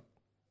sits on it.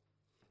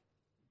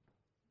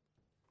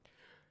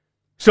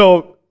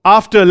 So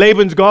after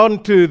Laban's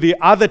gone to the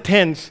other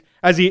tents,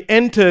 as he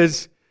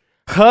enters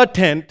her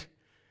tent,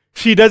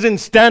 she doesn't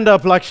stand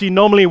up like she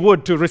normally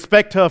would to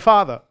respect her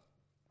father.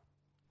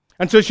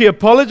 And so she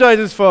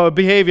apologizes for her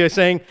behavior,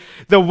 saying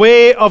the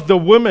way of the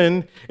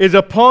woman is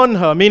upon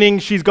her, meaning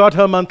she's got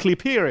her monthly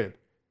period.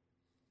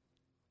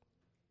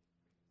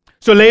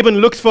 So Laban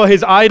looks for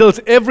his idols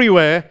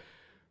everywhere,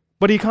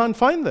 but he can't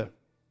find them.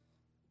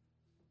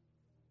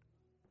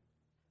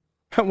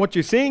 And what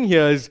you're seeing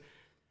here is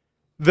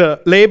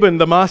Laban,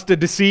 the master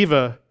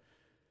deceiver,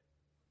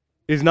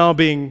 is now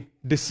being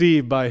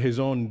deceived by his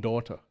own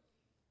daughter.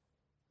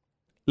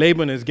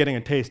 Laban is getting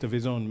a taste of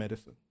his own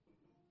medicine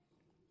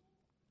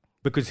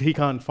because he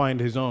can't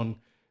find his own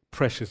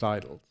precious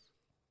idols.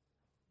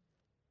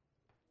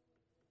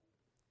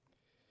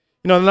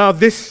 Now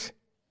this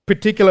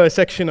particular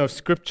section of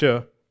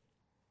scripture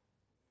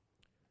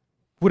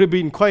would have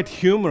been quite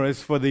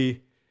humorous for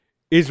the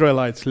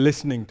Israelites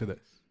listening to this.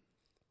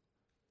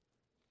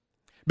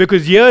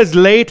 Because years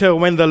later,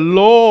 when the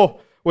law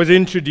was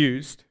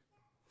introduced,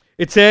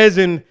 it says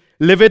in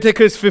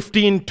Leviticus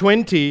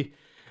 15:20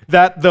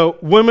 that the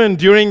woman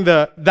during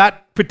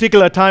that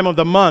particular time of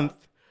the month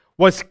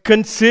was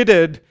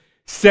considered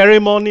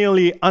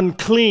ceremonially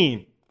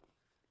unclean.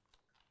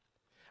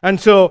 And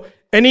so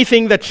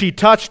anything that she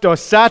touched or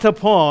sat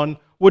upon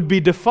would be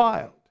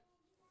defiled.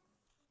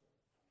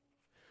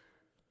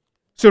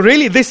 So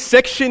really this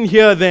section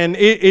here then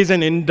is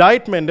an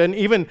indictment and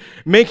even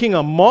making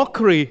a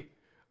mockery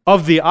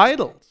of the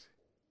idols.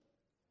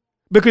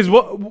 Because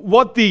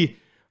what the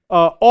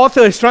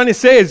author is trying to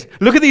say is,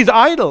 look at these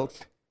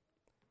idols.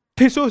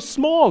 They're so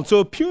small,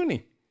 so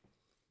puny,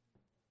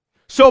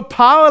 so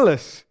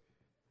powerless,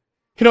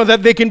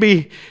 that they can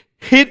be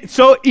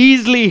so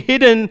easily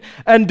hidden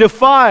and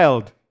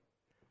defiled.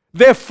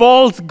 They're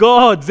false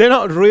gods. They're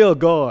not real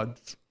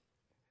gods.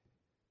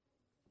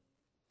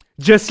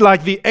 Just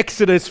like the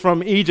Exodus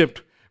from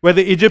Egypt, where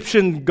the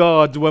Egyptian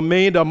gods were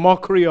made a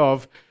mockery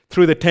of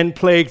through the 10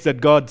 plagues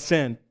that God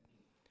sent.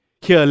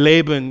 Here,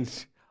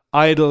 Laban's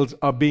idols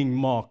are being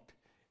mocked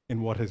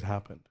in what has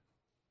happened.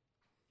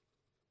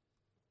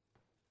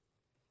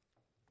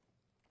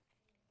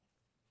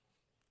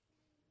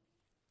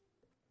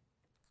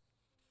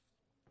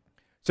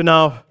 So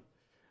now,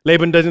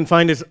 Laban doesn't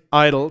find his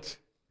idols,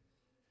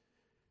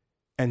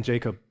 and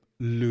Jacob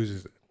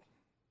loses it.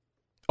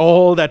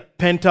 All that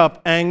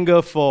pent-up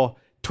anger for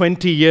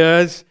 20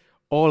 years,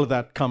 all of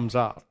that comes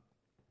out.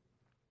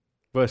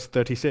 Verse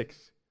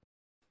 36.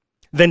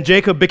 Then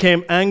Jacob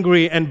became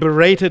angry and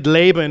berated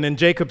Laban, and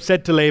Jacob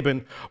said to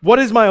Laban, "What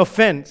is my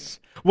offense?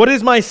 What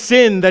is my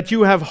sin that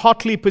you have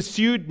hotly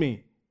pursued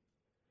me?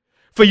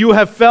 For you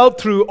have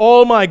felt through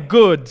all my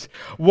goods.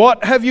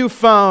 What have you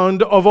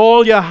found of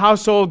all your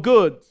household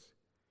goods?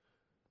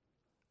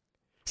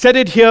 Set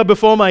it here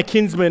before my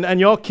kinsmen and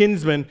your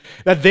kinsmen,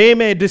 that they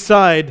may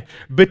decide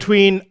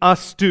between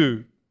us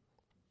two."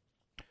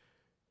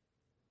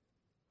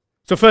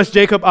 So first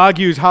Jacob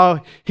argues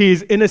how he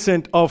is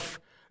innocent of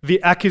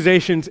the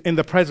accusations in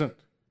the present.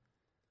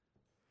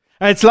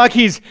 And it's like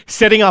he's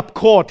setting up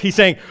court. He's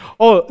saying,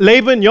 "Oh,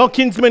 Laban, your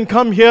kinsmen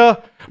come here.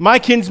 My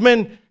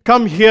kinsmen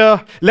come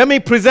here. Let me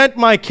present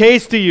my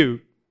case to you.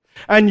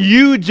 And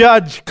you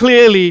judge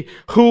clearly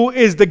who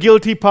is the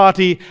guilty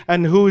party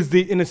and who is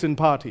the innocent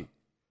party."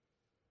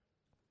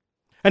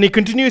 And he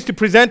continues to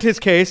present his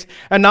case,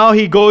 and now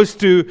he goes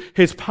to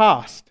his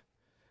past.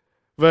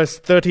 Verses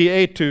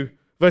 38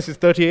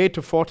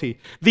 to 40.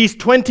 These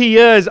 20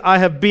 years I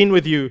have been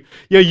with you.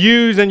 Your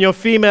ewes and your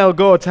female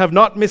goats have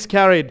not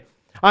miscarried.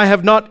 I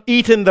have not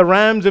eaten the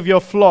rams of your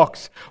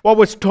flocks. What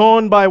was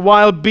torn by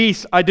wild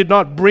beasts I did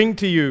not bring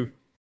to you.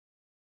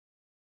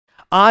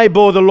 I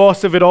bore the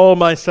loss of it all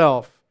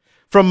myself.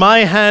 From my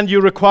hand you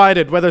required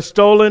it, whether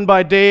stolen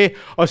by day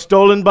or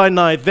stolen by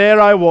night.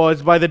 There I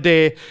was by the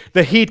day.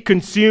 The heat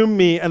consumed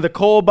me, and the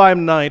cold by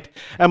night,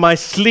 and my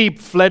sleep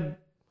fled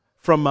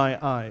from my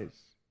eyes.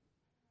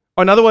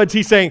 In other words,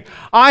 he's saying,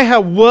 I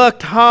have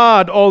worked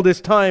hard all this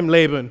time,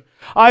 Laban.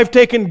 I've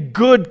taken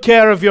good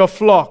care of your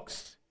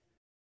flocks.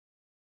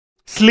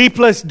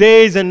 Sleepless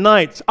days and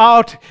nights,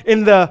 out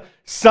in the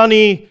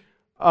sunny,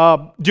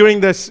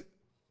 during this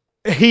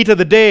heat of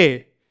the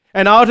day,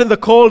 and out in the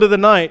cold of the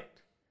night.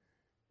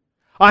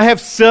 I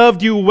have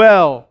served you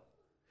well,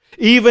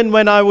 even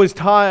when I was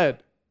tired.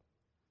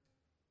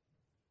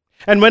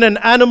 And when an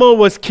animal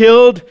was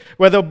killed,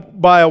 whether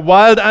by a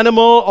wild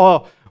animal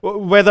or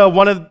whether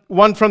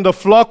one from the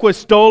flock was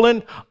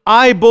stolen,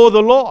 I bore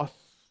the loss.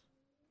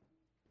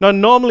 Now,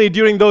 normally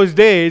during those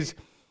days,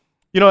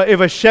 if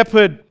a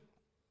shepherd,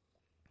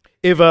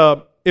 if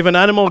an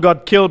animal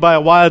got killed by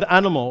a wild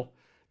animal,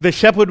 the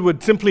shepherd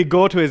would simply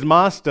go to his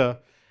master,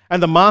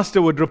 and the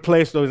master would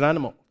replace those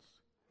animals.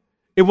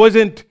 It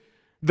wasn't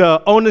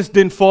the onus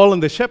didn't fall on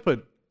the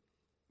shepherd.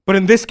 But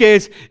in this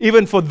case,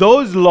 even for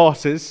those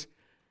losses,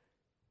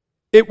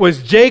 it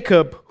was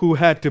Jacob who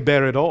had to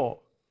bear it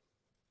all.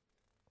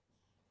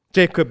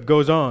 Jacob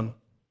goes on.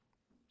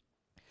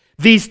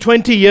 These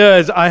 20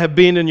 years I have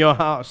been in your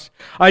house.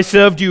 I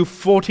served you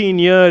 14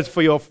 years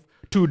for your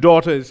 2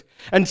 daughters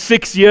and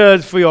 6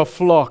 years for your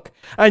flock.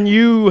 And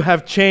you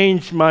have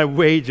changed my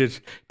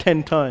wages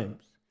 10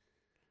 times.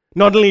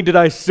 Not only did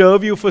I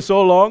serve you for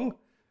so long,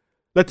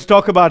 let's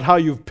talk about how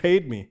you've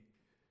paid me.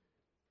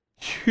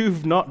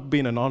 You've not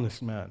been an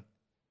honest man.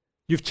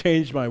 You've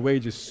changed my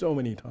wages so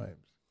many times.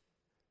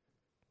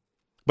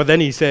 But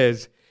then he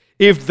says,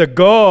 if the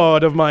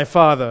God of my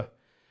father,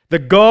 the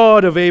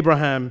God of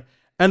Abraham,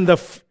 and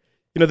this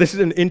is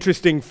an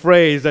interesting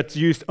phrase that's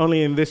used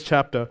only in this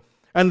chapter,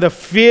 and the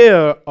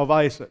fear of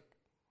Isaac.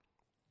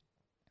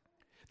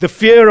 The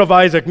fear of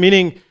Isaac,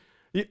 meaning,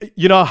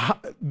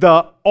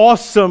 the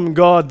awesome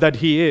God that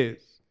he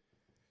is.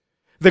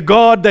 The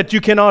God that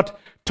you cannot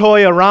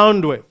toy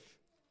around with.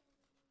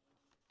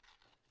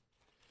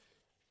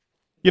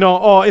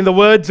 Or in the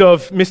words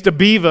of Mr.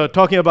 Beaver,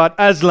 talking about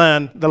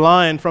Aslan, the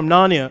lion from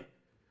Narnia,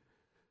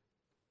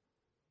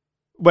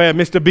 where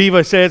Mr.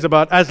 Beaver says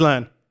about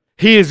Aslan,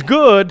 he is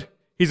good,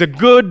 he's a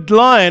good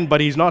lion,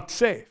 but he's not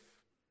safe.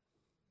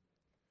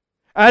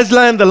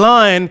 Aslan the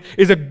lion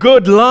is a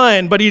good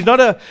lion, but he's not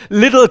a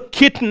little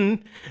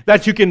kitten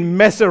that you can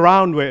mess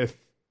around with.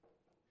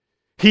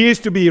 He is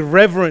to be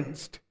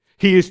reverenced.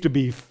 He is to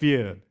be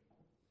feared.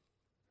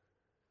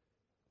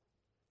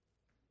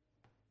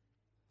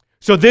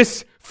 So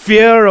this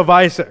fear of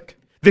Isaac,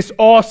 this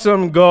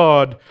awesome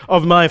God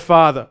of my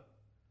father,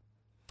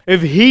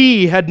 if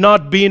he had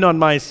not been on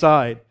my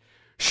side,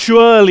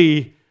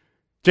 surely,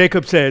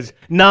 Jacob says,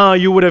 now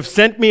you would have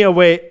sent me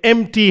away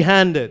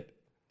empty-handed.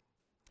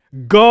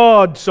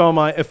 God saw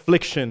my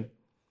affliction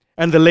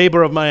and the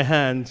labor of my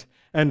hands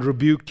and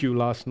rebuked you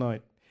last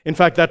night. In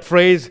fact, that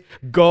phrase,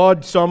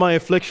 God saw my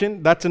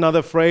affliction, that's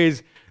another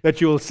phrase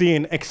that you will see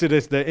in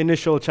Exodus, the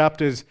initial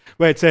chapters,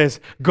 where it says,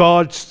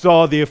 God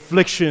saw the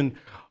affliction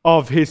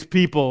of his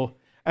people,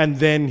 and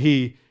then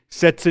he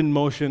sets in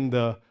motion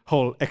the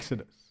whole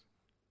Exodus.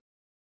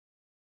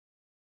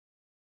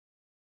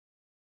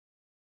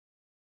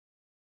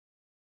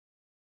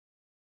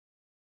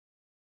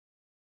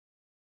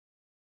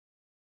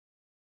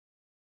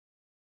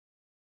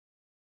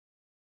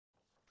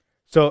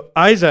 So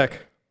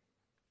Isaac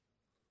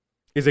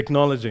is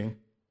acknowledging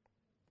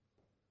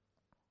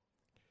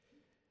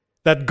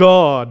that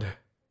God,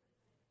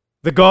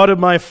 the God of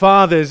my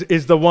fathers,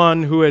 is the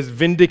one who has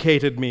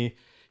vindicated me.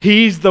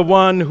 He's the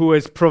one who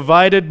has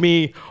provided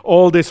me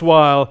all this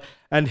while,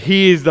 and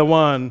he is the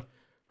one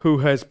who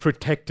has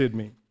protected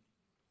me.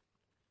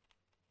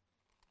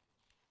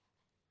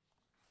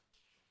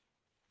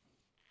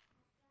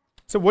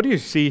 So what do you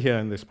see here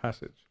in this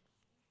passage?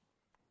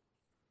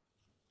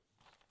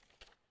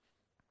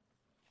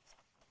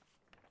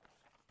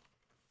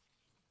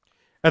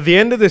 At the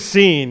end of the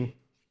scene,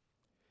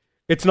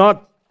 it's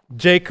not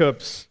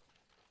Jacob's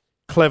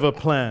clever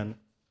plan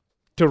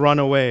to run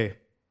away,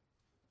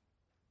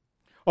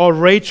 or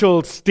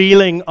Rachel's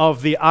stealing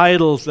of the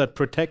idols that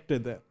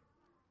protected them.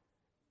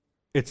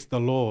 It's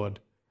the Lord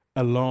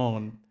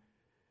alone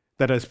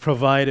that has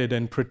provided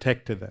and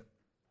protected them.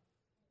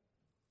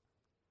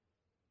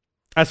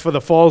 As for the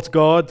false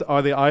gods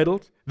or the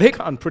idols, they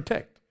can't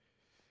protect.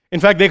 In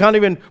fact, they can't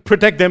even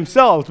protect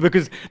themselves,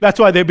 because that's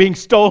why they're being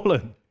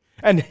stolen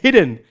and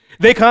hidden.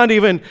 They can't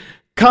even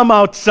come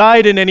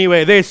outside in any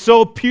way. They're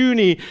so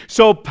puny,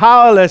 so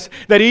powerless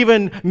that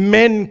even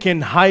men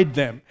can hide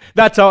them.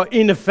 That's how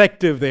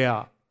ineffective they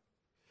are.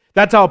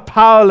 That's how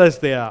powerless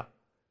they are.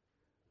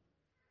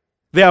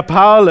 They are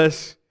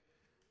powerless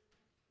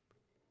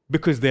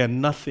because they are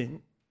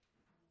nothing.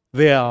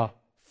 They are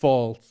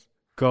false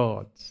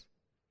gods.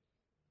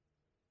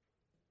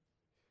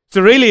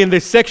 So really in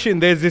this section,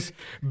 there's this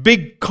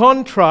big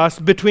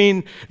contrast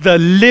between the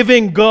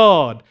living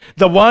God,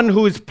 the one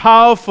who is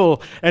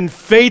powerful and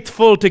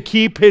faithful to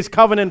keep his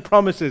covenant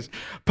promises,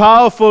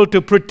 powerful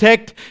to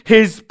protect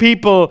his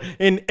people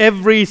in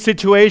every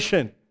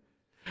situation.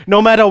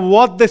 No matter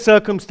what the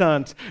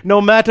circumstance,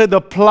 no matter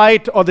the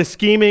plight or the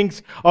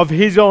schemings of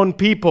his own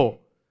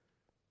people,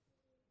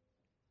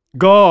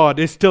 God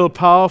is still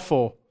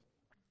powerful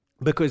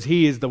because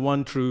he is the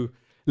one true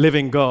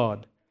living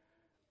God,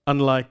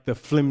 unlike the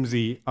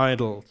flimsy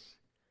idols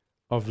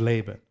of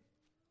Laban.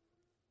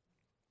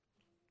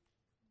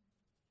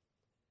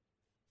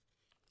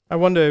 I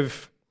wonder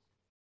if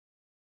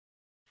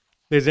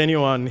there's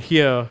anyone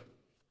here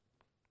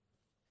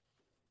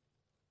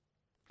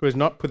who has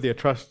not put their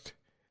trust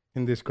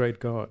in this great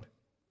God.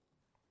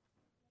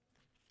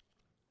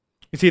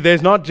 You see,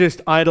 there's not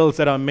just idols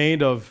that are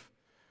made of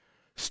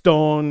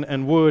stone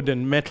and wood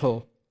and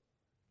metal.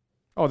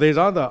 Oh, there's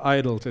other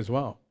idols as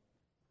well,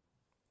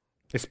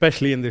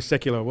 especially in this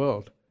secular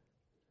world.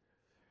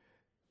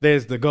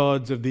 There's the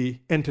gods of the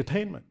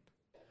entertainment.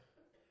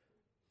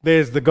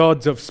 There's the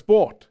gods of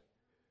sport.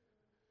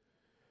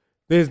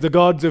 There's the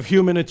gods of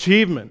human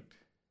achievement.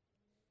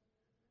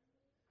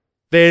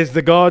 There's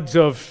the gods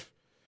of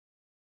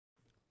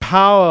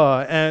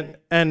power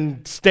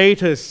and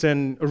status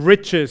and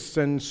riches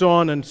and so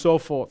on and so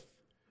forth.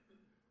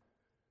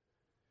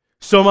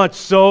 So much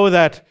so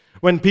that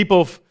when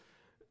people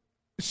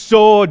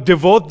so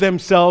devote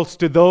themselves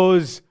to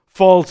those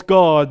false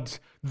gods,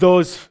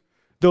 those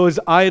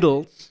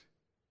idols,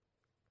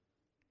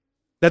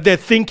 that their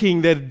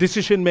thinking, their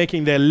decision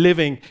making, their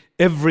living,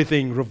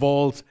 everything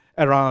revolves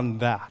around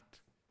that.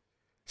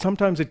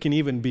 Sometimes it can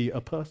even be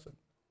a person.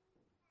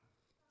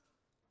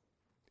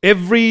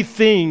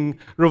 Everything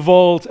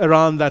revolves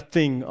around that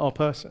thing or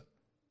person.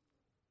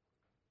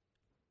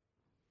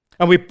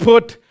 And we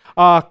put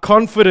our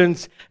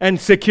confidence and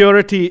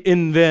security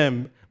in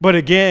them. But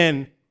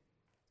again,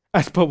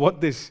 as per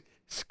what this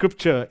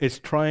scripture is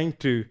trying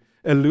to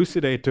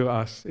elucidate to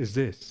us, is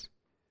this: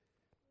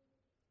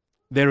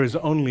 there is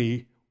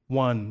only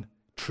one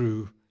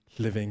true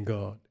living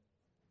God.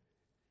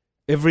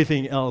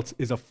 Everything else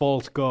is a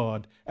false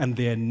god, and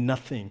they're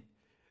nothing.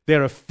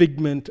 They're a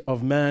figment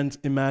of man's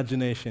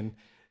imagination.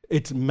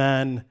 It's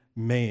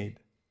man-made.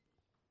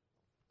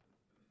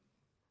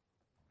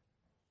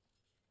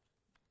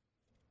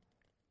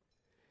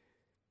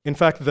 In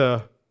fact,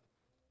 the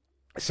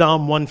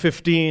Psalm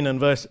 115 and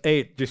verse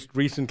 8, just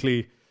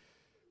recently,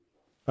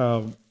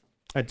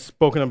 I'd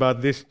spoken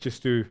about this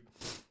just to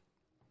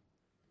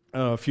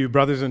a few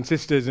brothers and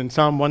sisters. In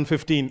Psalm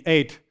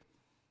 115:8,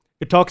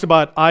 it talks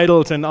about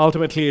idols, and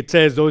ultimately it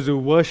says those who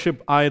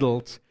worship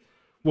idols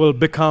will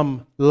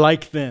become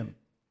like them.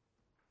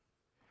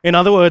 In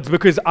other words,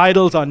 because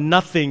idols are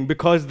nothing,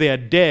 because they are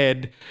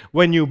dead,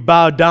 when you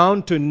bow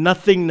down to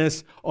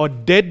nothingness or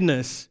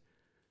deadness,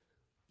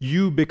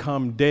 you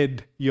become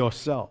dead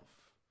yourself.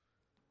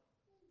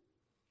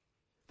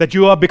 That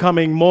you are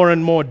becoming more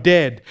and more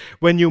dead.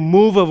 When you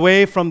move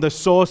away from the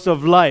source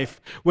of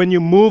life, when you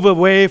move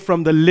away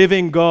from the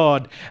living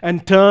God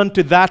and turn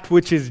to that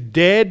which is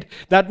dead,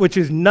 that which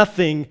is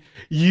nothing,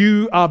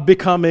 you are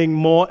becoming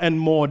more and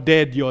more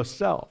dead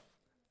yourself.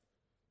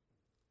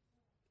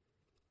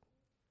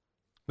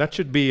 That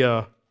should be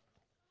a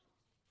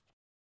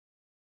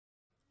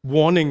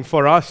warning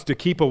for us to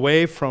keep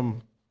away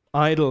from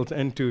idols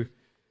and to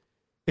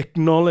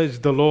acknowledge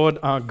the Lord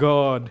our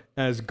God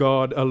as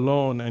God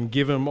alone and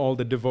give Him all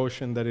the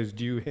devotion that is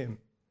due Him.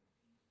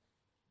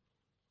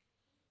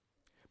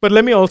 But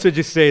let me also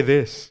just say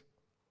this.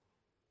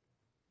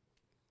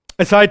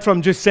 Aside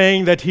from just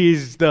saying that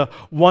He's the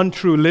one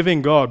true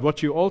living God,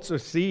 what you also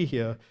see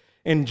here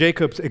in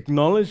Jacob's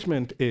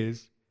acknowledgement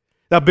is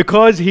that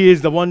because He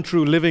is the one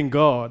true living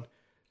God,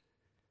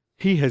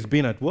 He has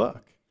been at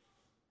work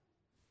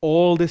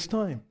all this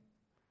time.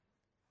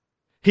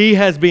 He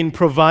has been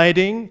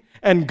providing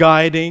and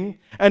guiding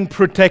and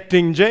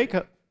protecting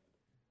Jacob.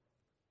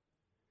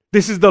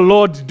 This is the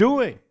Lord's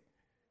doing.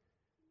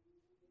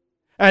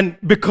 And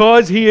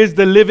because He is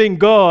the living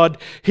God,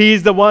 He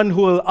is the one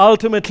who will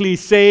ultimately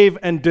save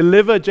and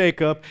deliver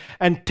Jacob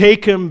and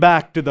take him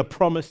back to the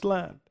promised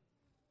land.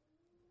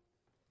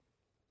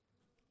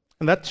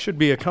 And that should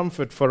be a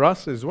comfort for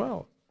us as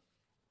well.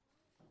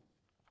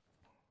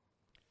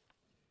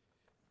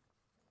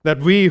 That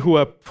we who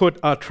have put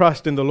our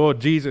trust in the Lord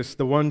Jesus,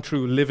 the one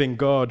true living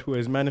God who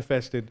has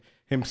manifested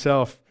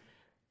Himself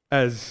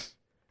as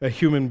a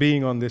human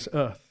being on this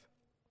earth,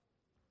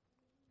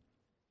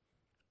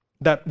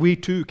 that we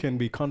too can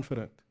be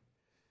confident.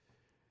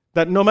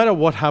 That no matter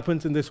what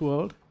happens in this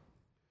world,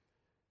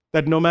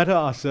 that no matter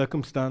our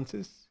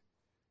circumstances,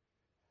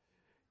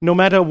 no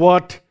matter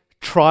what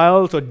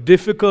trials or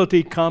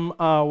difficulty come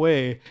our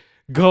way,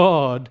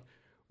 God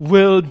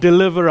will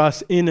deliver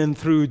us in and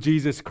through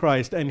Jesus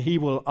Christ, and He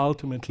will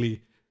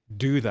ultimately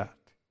do that.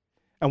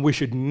 And we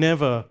should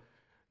never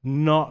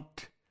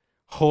not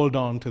hold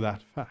on to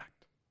that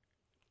fact.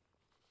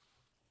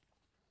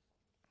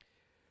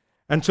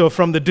 And so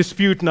from the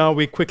dispute now,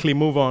 we quickly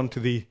move on to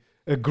the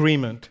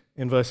agreement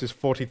in verses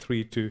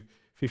 43 to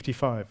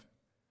 55.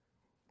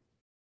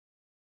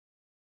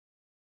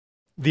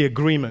 The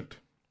agreement.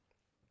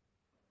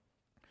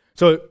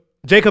 So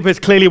Jacob has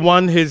clearly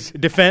won his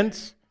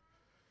defense,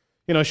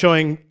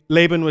 showing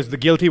Laban was the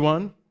guilty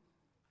one.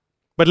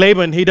 But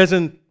Laban, he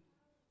doesn't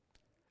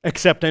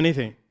accept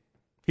anything.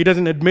 He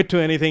doesn't admit to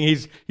anything.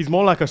 He's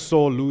more like a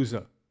sore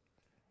loser.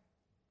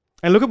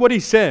 And look at what he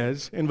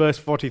says in verse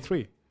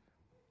 43.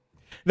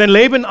 Then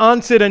Laban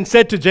answered and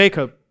said to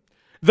Jacob,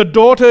 "The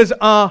daughters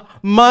are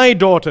my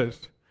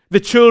daughters. The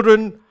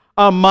children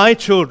are my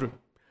children.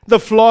 The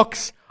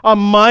flocks are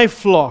my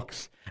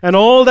flocks. And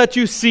all that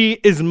you see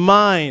is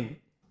mine.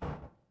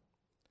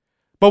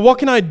 But what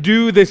can I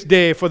do this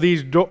day for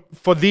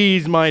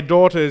these my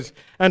daughters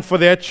and for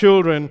their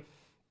children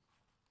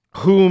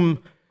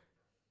whom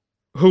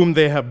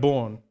they have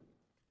borne?"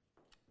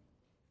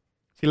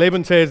 See,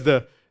 Laban says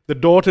the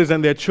daughters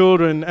and their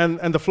children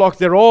and the flocks,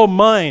 they're all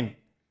mine.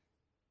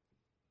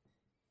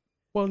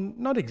 Well,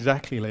 not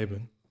exactly,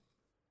 Laban.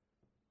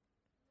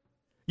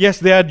 Yes,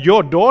 they are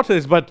your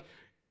daughters, but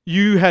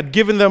you had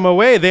given them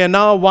away. They are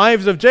now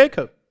wives of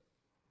Jacob.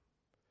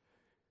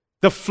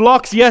 The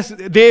flocks, yes,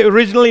 they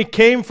originally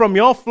came from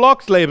your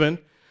flocks, Laban,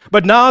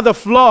 but now the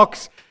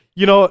flocks,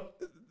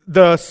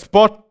 the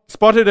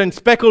spotted and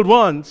speckled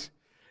ones,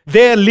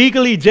 they're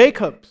legally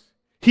Jacob's.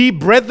 He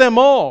bred them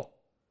all.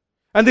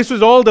 And this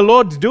was all the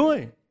Lord's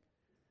doing.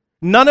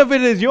 None of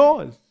it is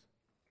yours.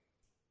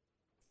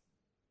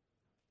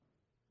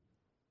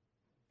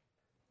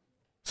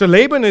 So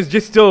Laban is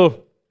just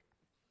still,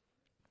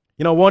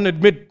 won't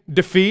admit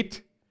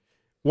defeat,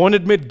 won't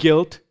admit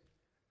guilt.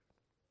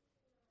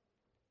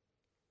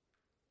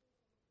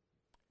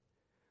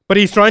 But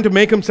he's trying to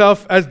make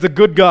himself as the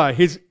good guy.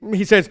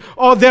 He says,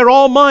 "Oh, they're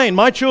all mine.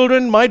 My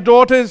children, my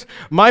daughters,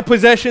 my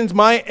possessions,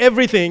 my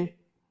everything."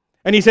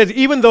 And he says,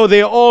 even though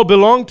they all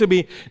belong to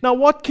me, now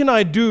what can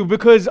I do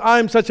because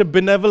I'm such a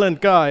benevolent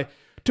guy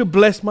to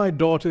bless my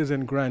daughters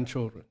and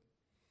grandchildren?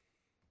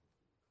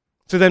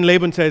 So then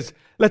Laban says,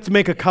 "Let's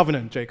make a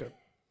covenant, Jacob."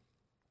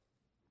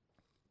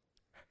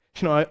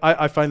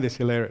 I find this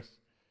hilarious.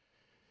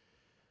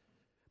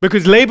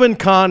 Because Laban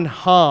can't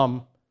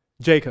harm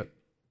Jacob.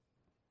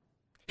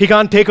 He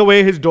can't take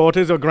away his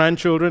daughters or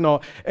grandchildren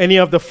or any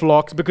of the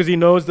flocks because he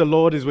knows the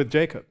Lord is with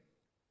Jacob.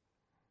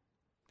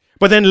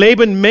 But then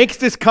Laban makes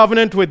this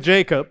covenant with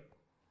Jacob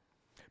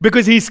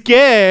because he's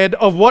scared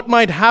of what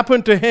might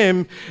happen to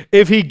him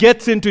if he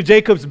gets into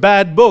Jacob's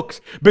bad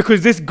books,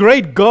 because this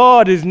great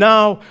God is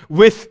now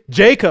with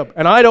Jacob,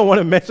 and I don't want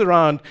to mess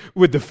around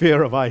with the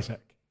fear of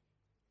Isaac.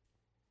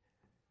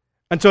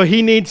 And so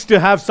he needs to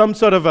have some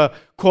sort of a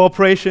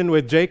cooperation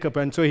with Jacob,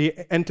 and so he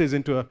enters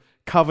into a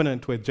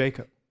covenant with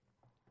Jacob.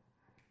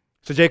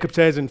 So Jacob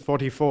says in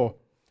 44,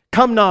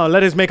 "Come now,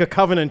 let us make a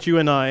covenant, you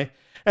and I,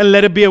 and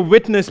let it be a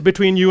witness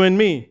between you and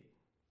me."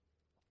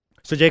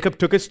 So Jacob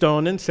took a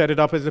stone and set it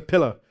up as a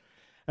pillar.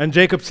 And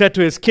Jacob said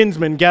to his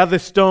kinsmen, "Gather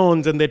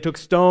stones," and they took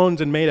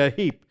stones and made a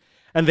heap.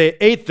 And they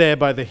ate there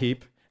by the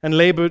heap. And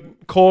Laban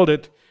called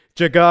it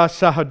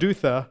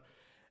Jegar-sahadutha,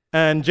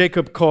 and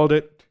Jacob called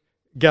it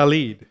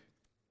Galeed.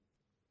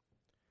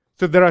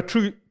 So there are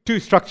two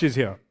structures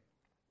here.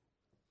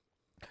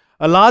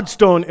 A large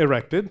stone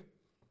erected,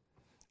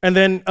 and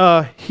then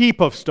a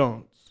heap of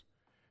stones.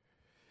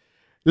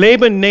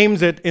 Laban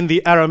names it in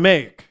the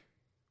Aramaic,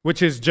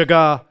 which is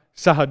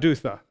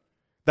Jegar-sahadutha.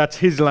 That's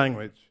his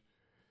language.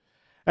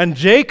 And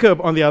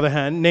Jacob, on the other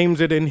hand,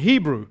 names it in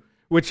Hebrew,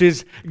 which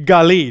is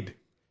Galeed.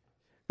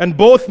 And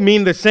both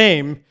mean the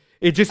same.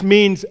 It just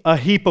means a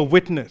heap of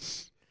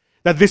witness.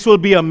 That this will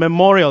be a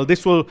memorial.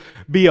 This will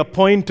be a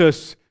pointer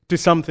to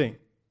something.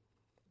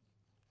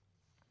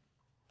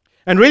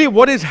 And really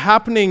what is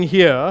happening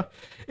here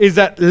is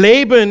that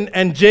Laban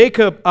and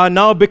Jacob are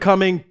now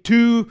becoming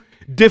two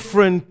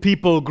different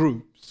people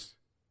groups.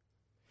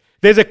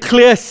 There's a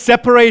clear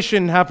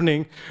separation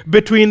happening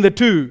between the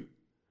two,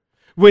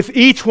 with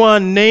each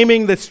one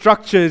naming the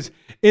structures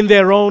in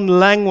their own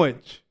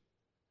language.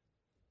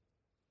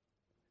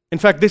 In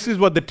fact, this is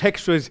what the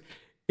text was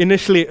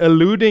initially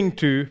alluding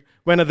to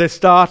when at the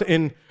start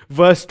in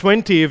verse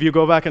 20, if you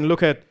go back and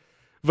look at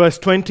verse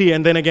 20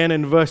 and then again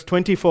in verse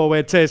 24 where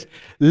it says,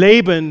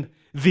 Laban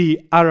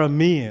the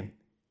Aramean.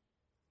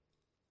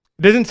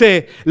 It doesn't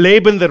say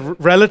Laban the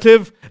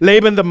relative,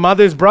 Laban the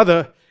mother's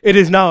brother. It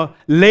is now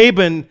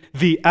Laban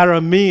the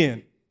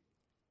Aramean.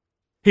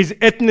 His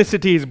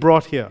ethnicity is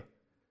brought here.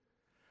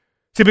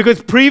 See,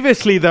 because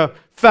previously the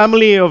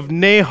family of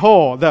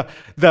Nahor, the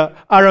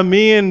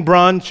Aramean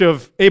branch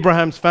of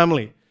Abraham's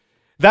family,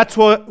 that's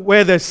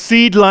where the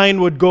seed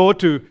line would go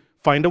to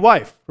find a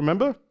wife.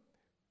 Remember?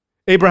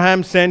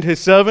 Abraham sent his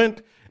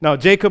servant. Now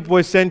Jacob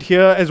was sent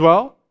here as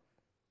well.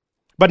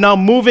 But now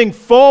moving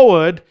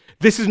forward,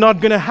 this is not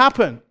going to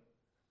happen.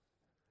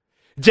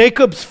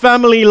 Jacob's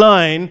family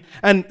line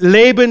and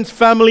Laban's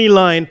family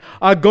line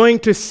are going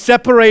to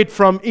separate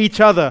from each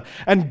other.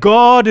 And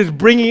God is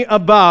bringing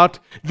about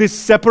this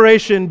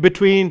separation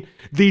between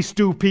these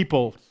two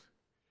peoples.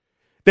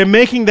 They're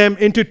making them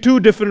into two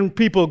different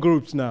people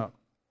groups now.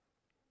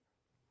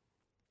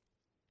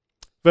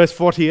 Verse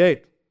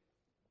 48.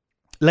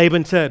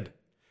 Laban said,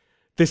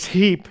 "This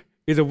heap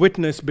is a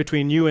witness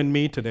between you and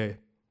me today."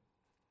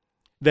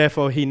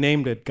 Therefore he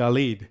named it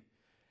Galeed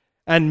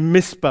and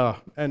Mizpah.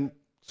 And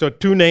so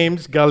two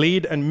names,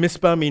 Galeed and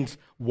Mizpah, means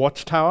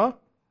watchtower.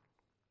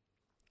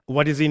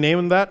 What is he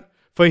naming that?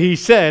 For he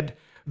said,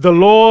 "The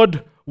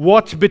Lord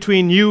watch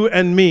between you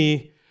and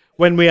me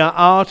when we are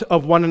out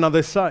of one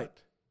another's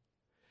sight.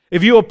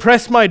 If you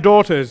oppress my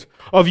daughters,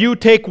 or if you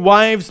take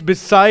wives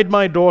beside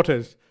my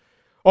daughters,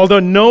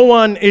 although no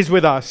one is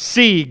with us,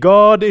 see,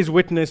 God is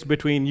witness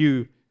between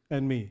you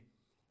and me."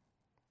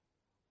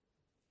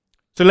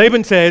 So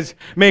Laban says,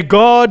 may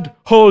God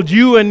hold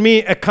you and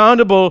me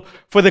accountable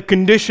for the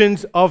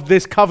conditions of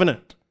this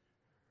covenant,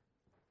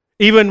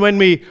 even when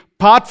we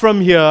part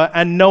from here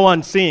and no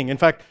one's seeing. In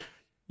fact,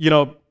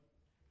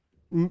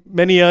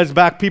 many years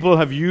back, people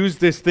have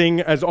used this thing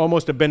as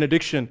almost a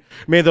benediction.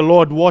 May the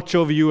Lord watch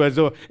over you, as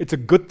though it's a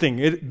good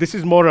thing. This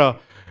is more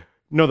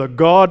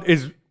God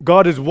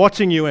is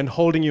watching you and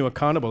holding you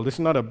accountable. This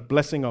is not a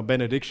blessing or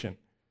benediction.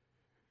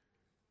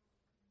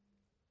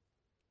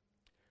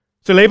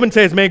 So Laban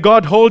says, may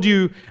God hold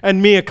you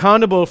and me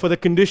accountable for the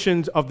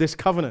conditions of this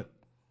covenant.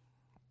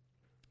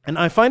 And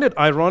I find it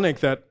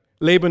ironic that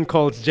Laban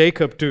calls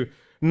Jacob to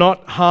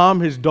not harm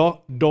his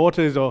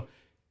daughters or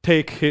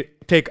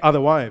take other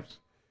wives.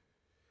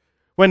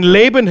 When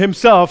Laban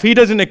himself, he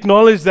doesn't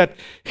acknowledge that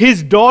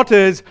his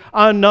daughters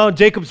are now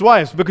Jacob's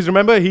wives. Because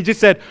remember, he just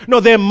said, no,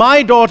 they're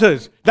my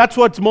daughters. That's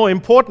what's more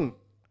important.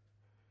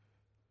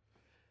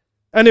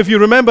 And if you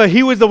remember,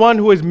 he was the one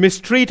who was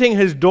mistreating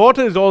his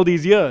daughters all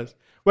these years.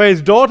 Where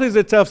his daughters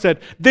itself said,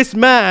 this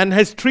man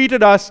has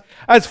treated us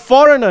as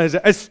foreigners,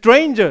 as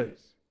strangers.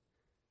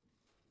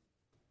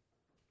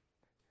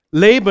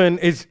 Laban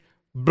is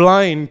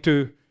blind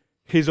to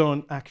his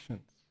own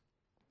actions.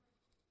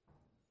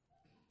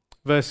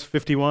 Verse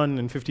 51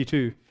 and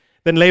 52.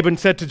 Then Laban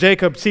said to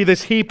Jacob, see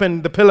this heap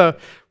and the pillar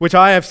which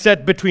I have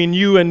set between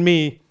you and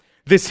me.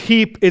 This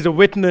heap is a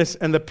witness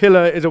and the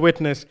pillar is a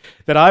witness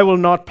that I will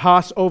not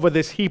pass over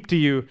this heap to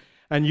you,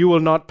 and you will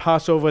not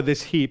pass over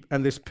this heap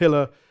and this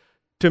pillar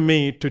to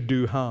me to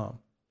do harm.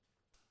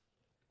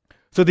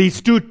 So these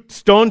two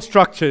stone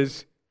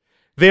structures,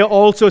 they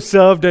also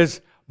served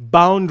as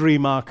boundary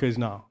markers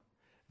now.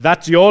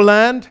 That's your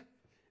land.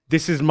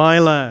 This is my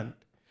land.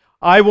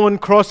 I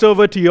won't cross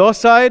over to your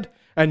side,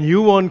 and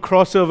you won't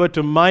cross over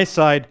to my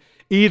side,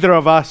 either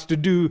of us, to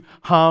do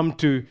harm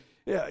to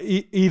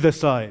either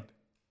side.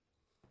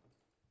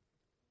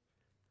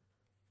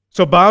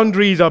 So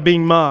boundaries are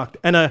being marked,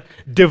 and a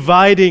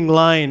dividing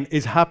line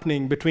is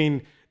happening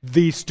between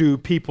these two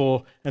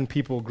people and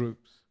people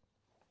groups.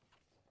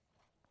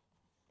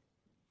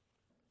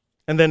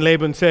 And then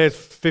Laban says,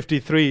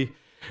 53,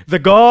 the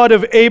God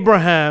of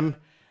Abraham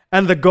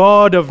and the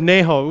God of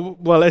Nahor.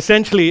 Well,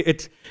 essentially,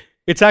 it's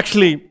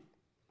actually,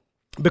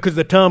 because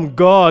the term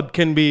God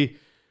can be,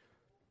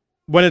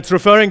 when it's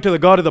referring to the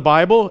God of the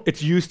Bible,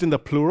 it's used in the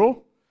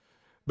plural,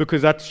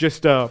 because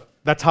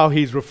that's how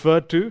he's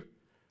referred to.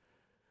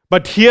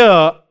 But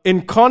here,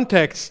 in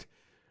context,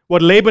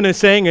 what Laban is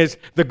saying is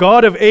the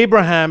God of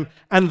Abraham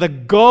and the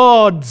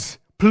gods,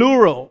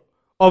 plural,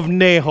 of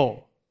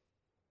Nahor.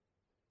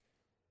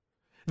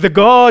 The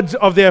gods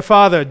of their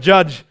father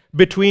judge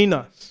between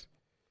us.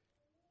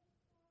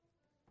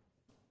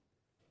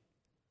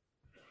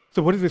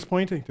 So what is this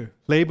pointing to?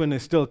 Laban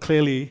is still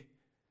clearly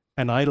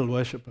an idol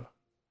worshiper,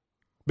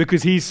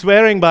 because he's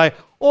swearing by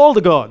all the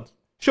gods.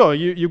 Sure,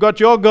 you got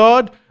your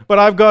God, but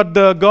I've got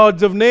the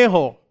gods of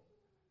Nahor,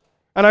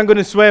 and I'm going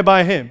to swear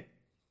by him.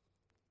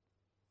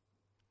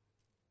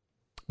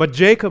 But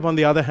Jacob, on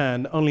the other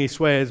hand, only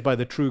swears by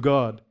the true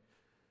God.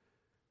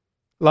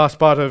 Last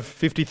part of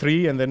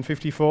 53 and then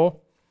 54.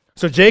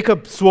 So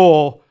Jacob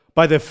swore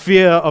by the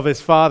fear of his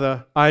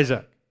father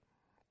Isaac.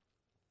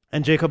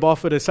 And Jacob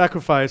offered a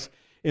sacrifice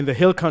in the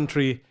hill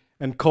country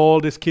and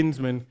called his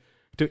kinsmen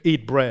to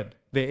eat bread.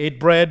 They ate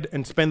bread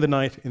and spent the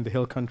night in the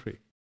hill country.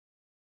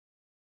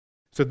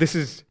 So this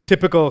is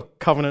typical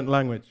covenant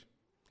language.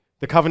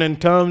 The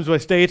covenant terms were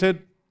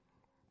stated.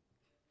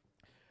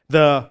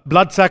 The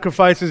blood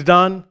sacrifice is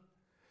done.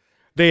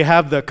 They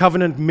have the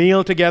covenant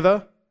meal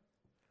together.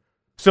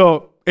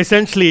 So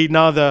essentially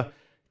now the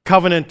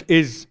covenant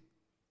is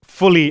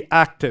fully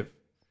active.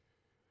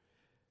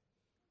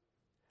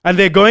 And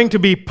they're going to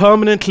be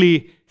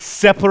permanently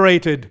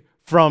separated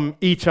from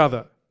each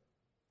other.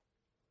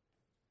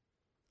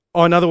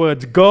 Or in other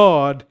words,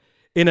 God,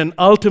 in an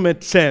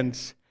ultimate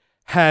sense,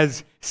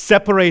 has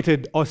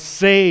separated or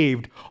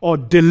saved or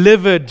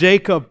delivered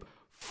Jacob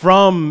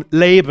from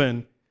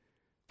Laban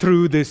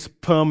through this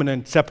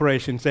permanent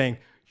separation, saying,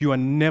 you are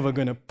never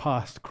going to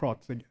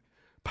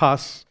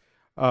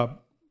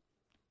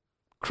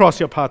cross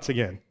your paths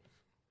again.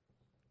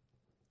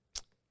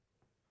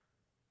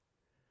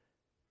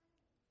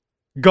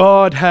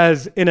 God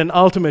has, in an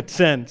ultimate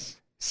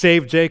sense,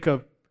 saved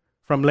Jacob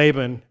from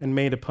Laban and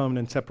made a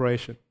permanent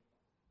separation.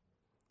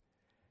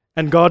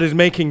 And God is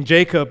making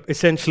Jacob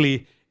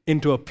essentially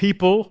into a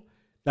people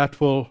that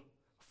will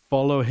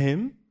follow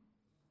him,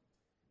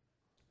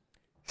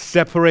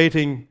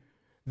 separating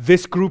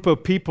this group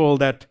of people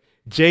that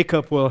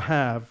Jacob will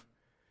have,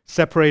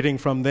 separating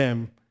from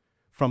them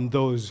from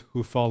those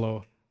who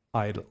follow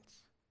idols.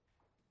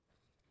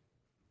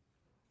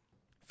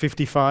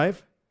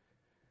 55,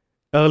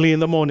 early in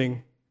the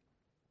morning,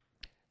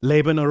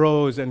 Laban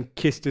arose and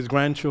kissed his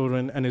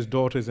grandchildren and his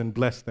daughters and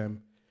blessed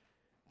them.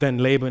 Then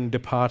Laban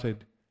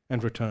departed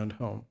and returned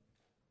home.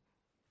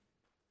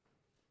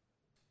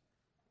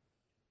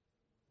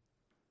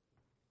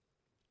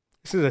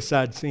 This is a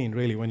sad scene,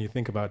 really, when you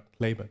think about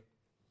Laban.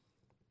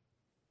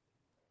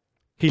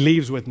 He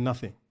leaves with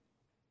nothing.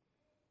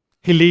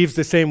 He leaves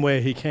the same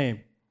way he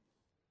came.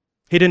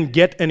 He didn't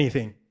get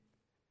anything.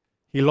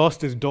 He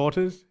lost his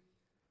daughters,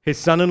 his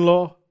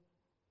son-in-law.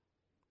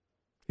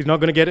 He's not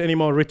going to get any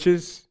more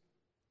riches,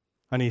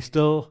 and he's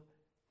still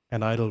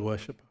an idol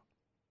worshiper.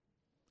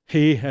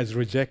 He has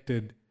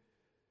rejected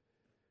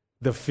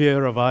the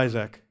fear of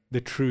Isaac,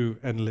 the true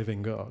and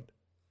living God.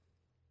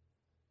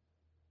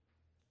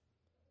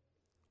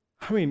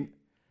 I mean,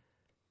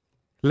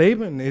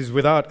 Laban is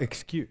without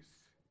excuse.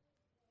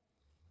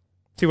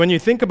 See, when you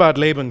think about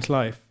Laban's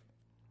life,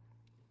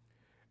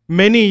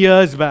 many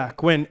years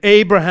back when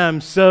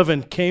Abraham's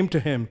servant came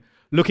to him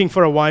looking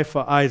for a wife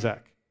for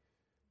Isaac,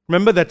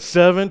 remember that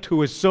servant who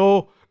was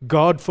so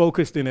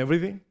God-focused in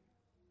everything?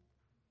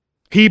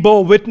 He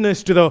bore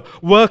witness to the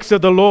works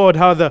of the Lord,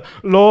 how the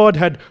Lord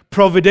had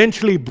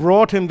providentially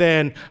brought him there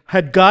and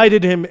had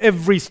guided him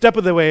every step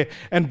of the way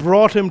and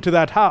brought him to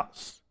that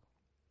house.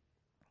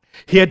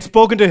 He had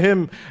spoken to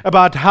him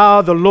about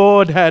how the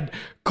Lord had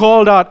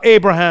called out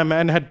Abraham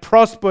and had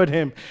prospered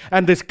him,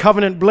 and this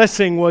covenant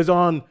blessing was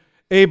on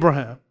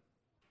Abraham.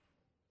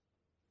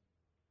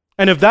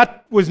 And if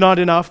that was not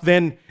enough,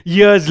 then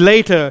years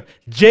later,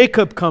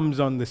 Jacob comes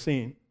on the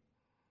scene.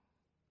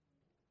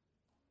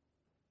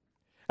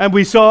 And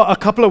we saw a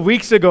couple of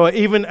weeks ago,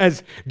 even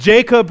as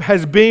Jacob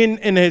has been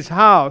in his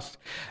house,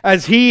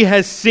 as he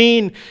has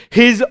seen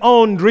his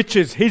own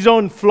riches, his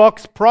own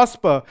flocks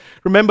prosper.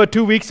 Remember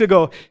 2 weeks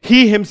ago,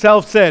 he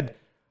himself said,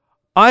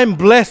 I'm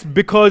blessed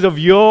because of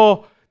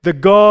the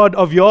God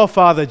of your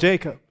father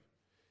Jacob.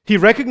 He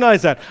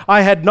recognized that.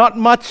 I had not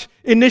much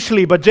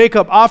initially, but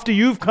Jacob, after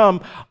you've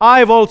come,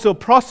 I've also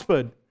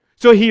prospered.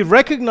 So he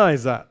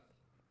recognized that.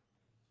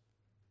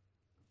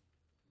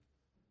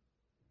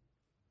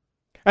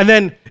 And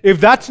then,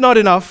 if that's not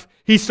enough,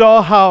 he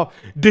saw how,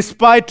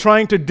 despite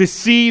trying to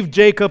deceive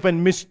Jacob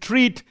and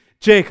mistreat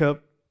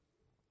Jacob,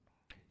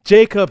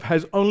 Jacob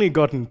has only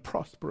gotten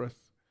prosperous.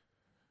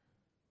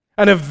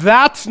 And if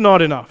that's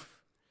not enough,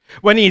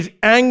 when he's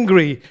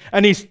angry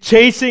and he's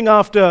chasing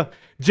after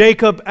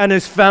Jacob and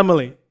his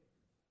family,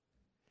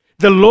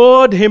 the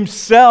Lord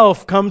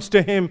himself comes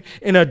to him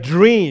in a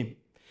dream,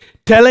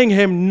 telling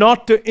him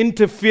not to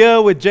interfere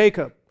with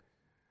Jacob.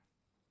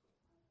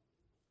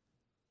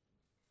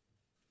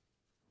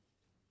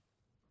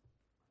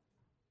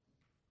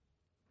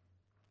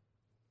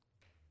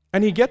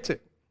 And he gets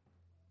it.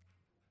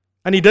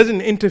 And he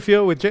doesn't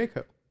interfere with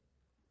Jacob.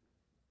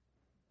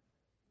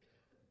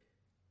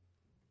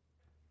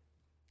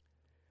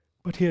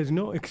 But he has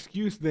no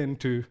excuse then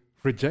to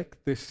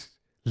reject this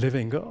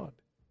living God.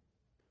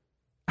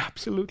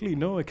 Absolutely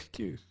no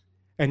excuse.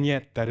 And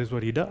yet, that is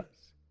what he does.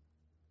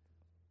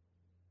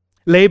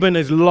 Laban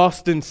is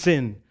lost in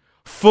sin,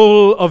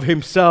 full of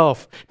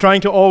himself,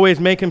 trying to always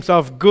make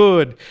himself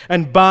good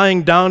and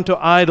bowing down to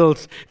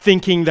idols,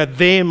 thinking that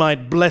they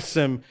might bless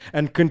him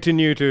and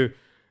continue to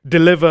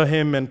deliver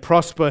him and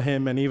prosper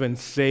him and even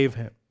save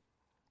him.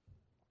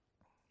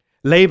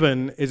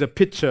 Laban is a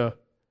picture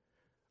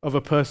of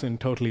a person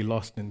totally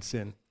lost in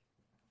sin,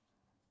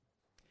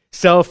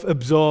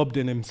 self-absorbed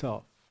in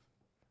himself,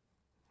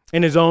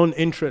 in his own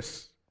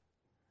interests,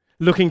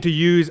 looking to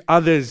use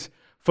others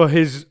for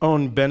his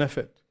own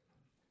benefit.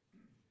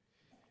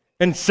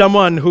 And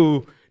someone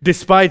who,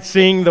 despite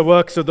seeing the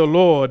works of the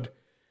Lord,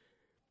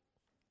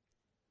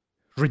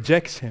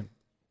 rejects him.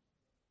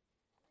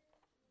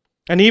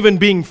 And even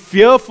being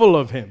fearful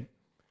of him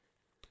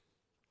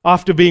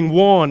after being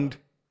warned,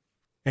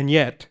 and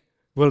yet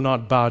will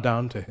not bow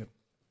down to him.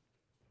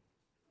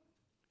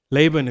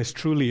 Laban is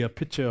truly a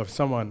picture of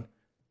someone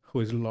who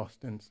is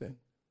lost in sin.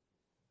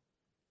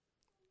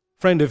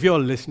 Friend, if you're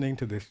listening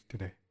to this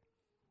today,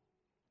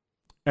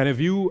 and if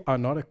you are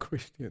not a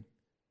Christian,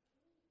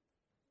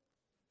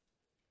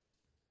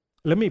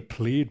 let me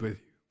plead with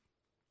you.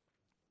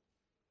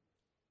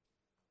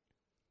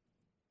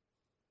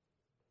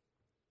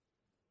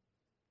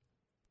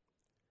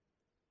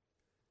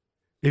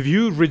 If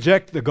you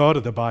reject the God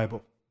of the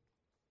Bible,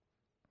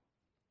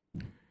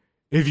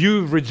 if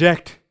you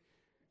reject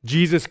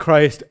Jesus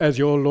Christ as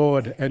your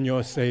Lord and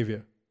your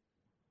Savior,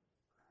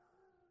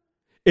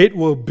 it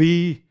will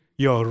be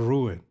your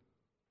ruin.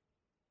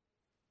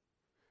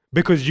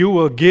 Because you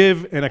will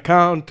give an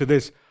account to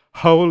this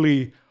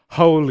holy,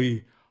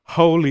 holy,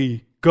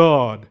 holy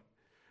God,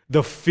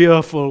 the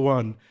fearful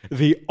one,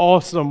 the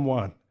awesome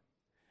one.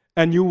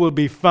 And you will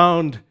be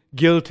found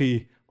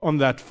guilty on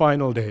that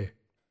final day.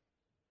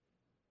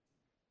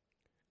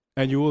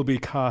 And you will be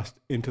cast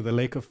into the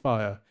lake of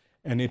fire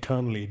and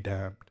eternally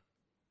damned.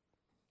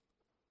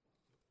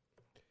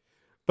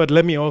 But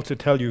let me also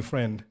tell you,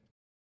 friend,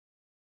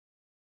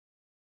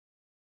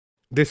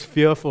 this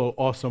fearful,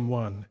 awesome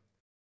one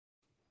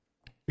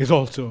is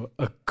also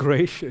a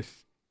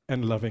gracious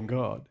and loving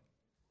God.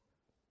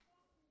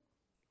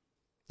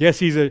 Yes,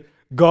 he's a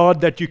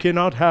God that you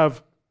cannot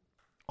have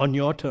on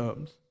your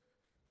terms.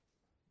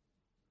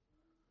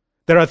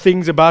 There are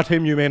things about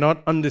him you may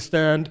not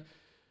understand,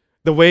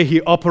 the way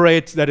he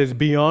operates that is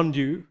beyond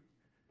you,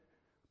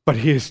 but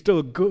he is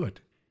still good.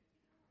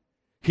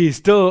 He is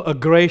still a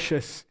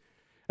gracious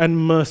and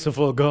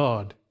merciful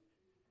God.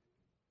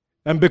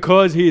 And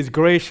because he is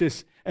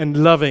gracious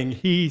and loving,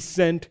 he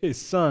sent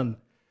his Son,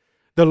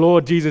 the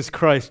Lord Jesus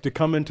Christ, to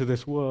come into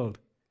this world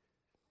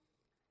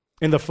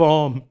in the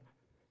form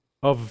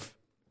of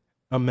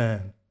a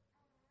man.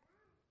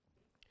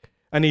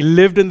 And he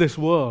lived in this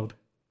world.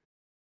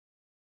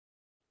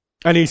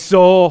 And he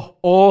saw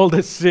all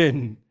the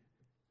sin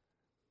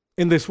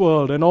in this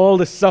world and all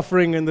the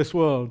suffering in this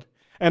world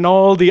and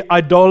all the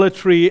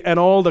idolatry and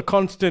all the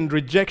constant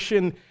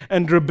rejection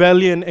and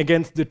rebellion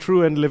against the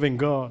true and living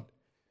God.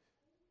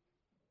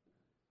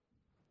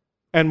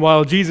 And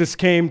while Jesus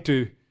came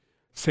to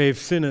save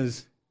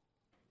sinners,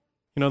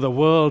 the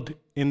world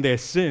in their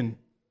sin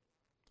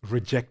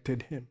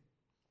rejected him,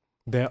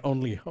 their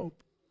only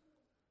hope.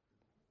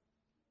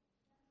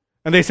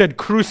 And they said,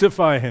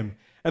 "Crucify him."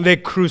 And they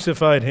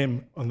crucified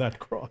him on that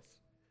cross.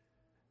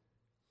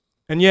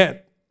 And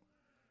yet,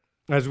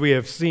 as we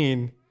have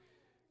seen,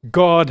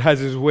 God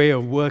has his way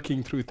of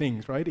working through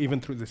things, right? Even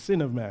through the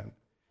sin of man.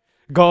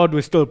 God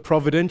was still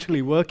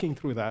providentially working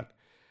through that,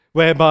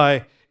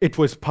 whereby it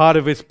was part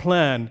of his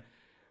plan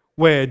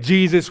where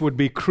Jesus would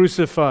be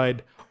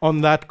crucified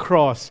on that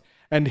cross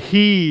and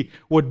he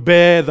would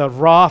bear the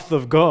wrath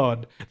of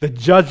God, the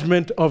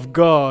judgment of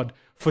God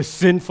for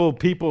sinful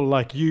people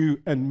like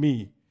you and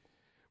me,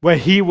 where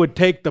he would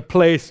take the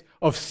place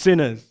of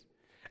sinners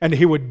and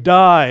he would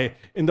die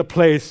in the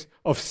place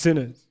of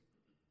sinners.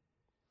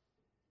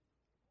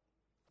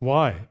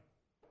 Why?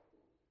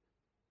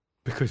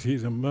 Because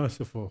he's a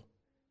merciful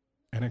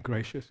and a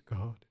gracious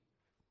God.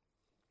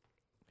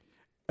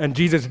 And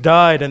Jesus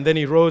died and then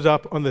he rose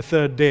up on the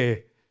third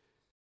day,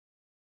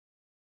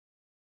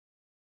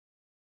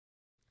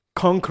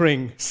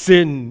 conquering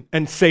sin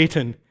and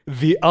Satan,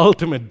 the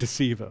ultimate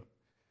deceiver.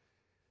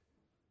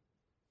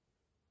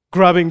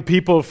 Grabbing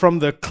people from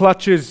the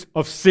clutches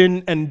of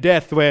sin and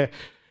death, where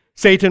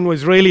Satan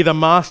was really the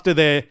master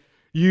there,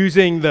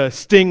 using the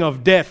sting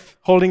of death,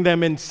 holding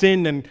them in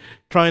sin and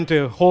trying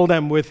to hold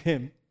them with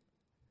him.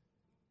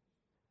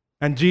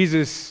 And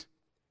Jesus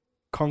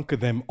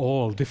conquered them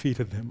all,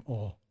 defeated them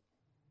all.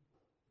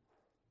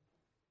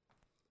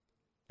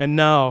 And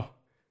now,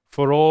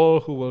 for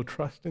all who will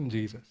trust in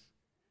Jesus,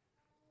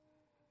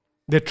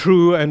 the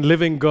true and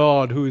living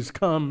God who has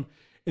come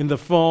in the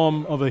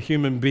form of a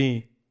human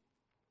being,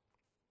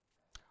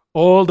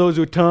 all those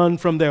who turn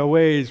from their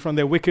ways, from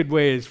their wicked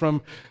ways,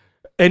 from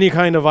any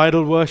kind of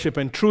idol worship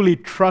and truly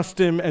trust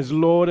him as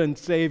Lord and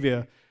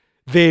Savior,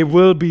 they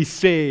will be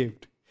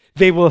saved.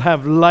 They will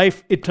have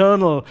life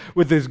eternal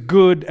with this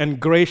good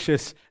and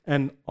gracious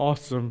and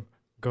awesome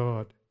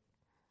God.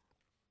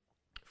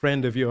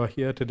 Friend, if you are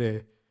here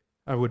today,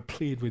 I would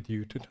plead with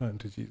you to turn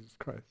to Jesus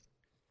Christ.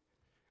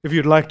 If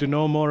you'd like to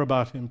know more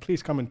about him,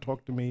 please come and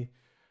talk to me.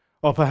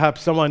 Or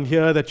perhaps someone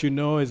here that you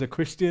know is a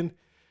Christian,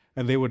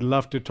 and they would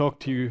love to talk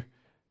to you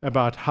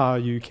about how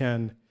you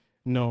can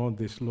know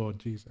this Lord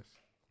Jesus.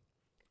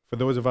 For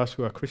those of us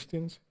who are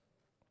Christians,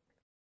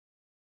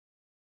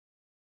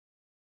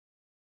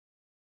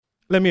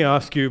 let me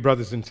ask you,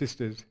 brothers and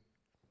sisters,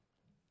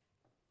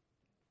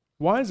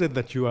 why is it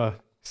that you are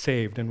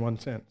saved in one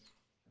sense?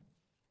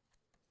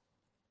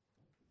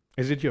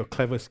 Is it your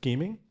clever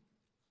scheming?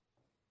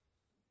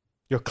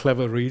 Your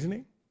clever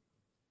reasoning?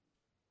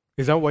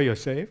 Is that why you're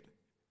saved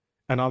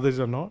and others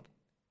are not?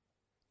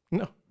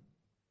 No.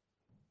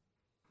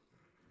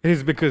 It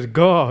is because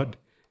God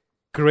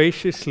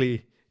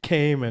graciously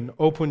came and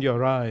opened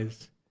your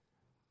eyes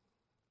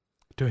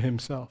to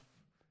himself.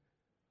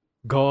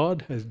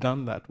 God has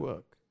done that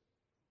work.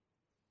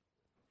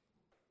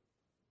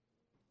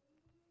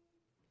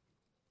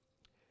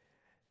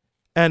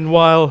 And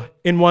while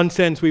in one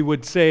sense we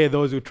would say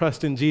those who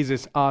trust in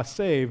Jesus are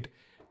saved,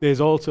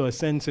 there's also a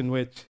sense in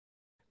which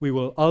we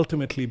will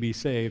ultimately be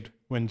saved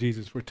when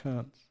Jesus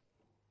returns.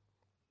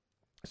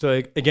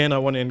 So again, I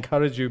want to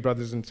encourage you,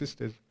 brothers and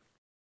sisters,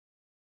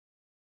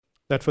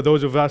 that for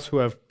those of us who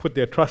have put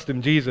their trust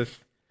in Jesus,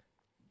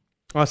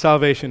 our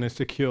salvation is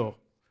secure.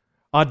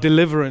 Our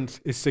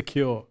deliverance is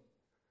secure.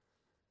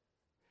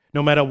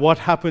 No matter what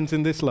happens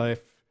in this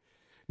life,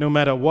 no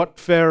matter what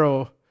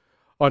Pharaoh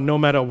or no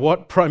matter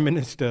what prime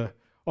minister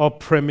or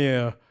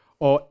premier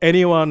or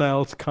anyone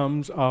else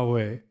comes our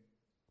way,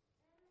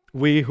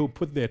 we who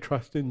put their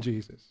trust in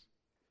Jesus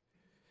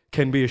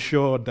can be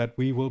assured that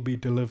we will be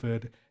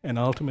delivered and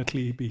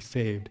ultimately be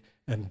saved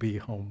and be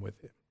home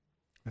with Him.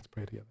 Let's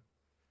pray together.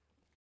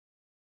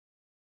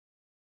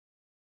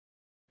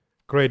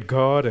 Great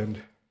God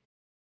and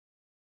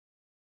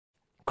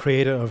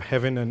Creator of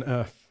heaven and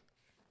earth,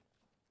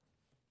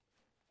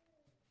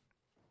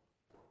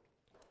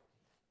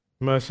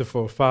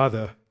 merciful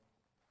Father,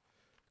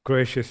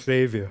 gracious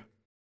Savior,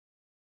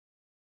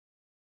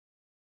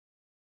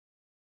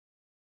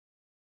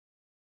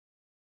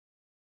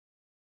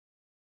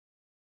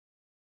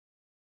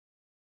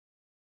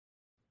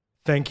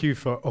 thank you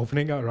for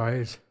opening our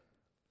eyes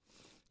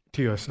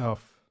to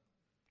yourself.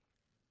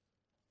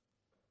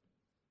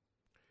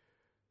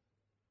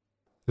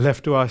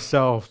 Left to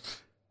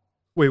ourselves,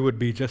 we would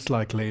be just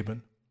like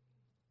Laban,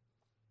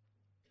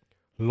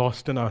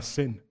 lost in our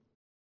sin.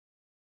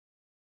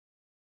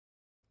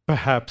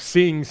 Perhaps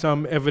seeing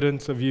some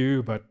evidence of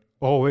you, but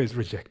always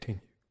rejecting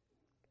you.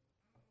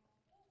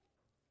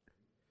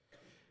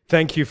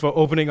 Thank you for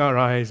opening our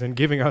eyes and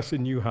giving us a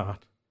new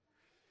heart.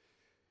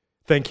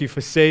 Thank you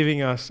for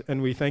saving us,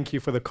 and we thank you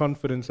for the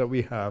confidence that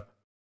we have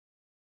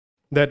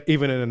that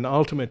even in an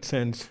ultimate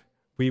sense,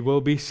 we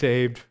will be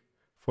saved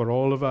for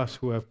all of us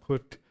who have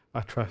put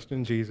our trust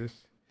in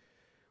Jesus.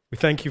 We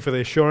thank you for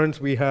the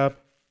assurance we have.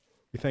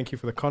 We thank you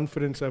for the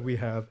confidence that we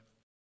have.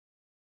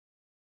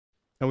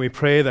 And we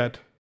pray that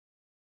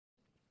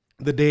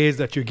the days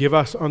that you give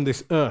us on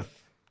this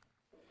earth,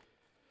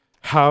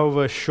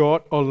 however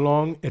short or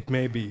long it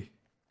may be,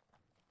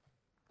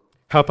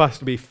 help us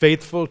to be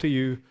faithful to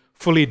you,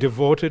 fully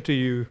devoted to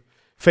you,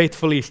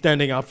 faithfully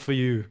standing up for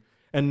you,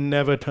 and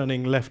never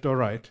turning left or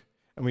right.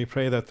 And we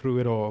pray that through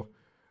it all,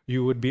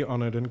 you would be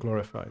honored and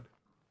glorified.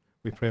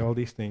 We pray all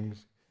these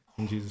things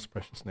in Jesus'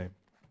 precious name.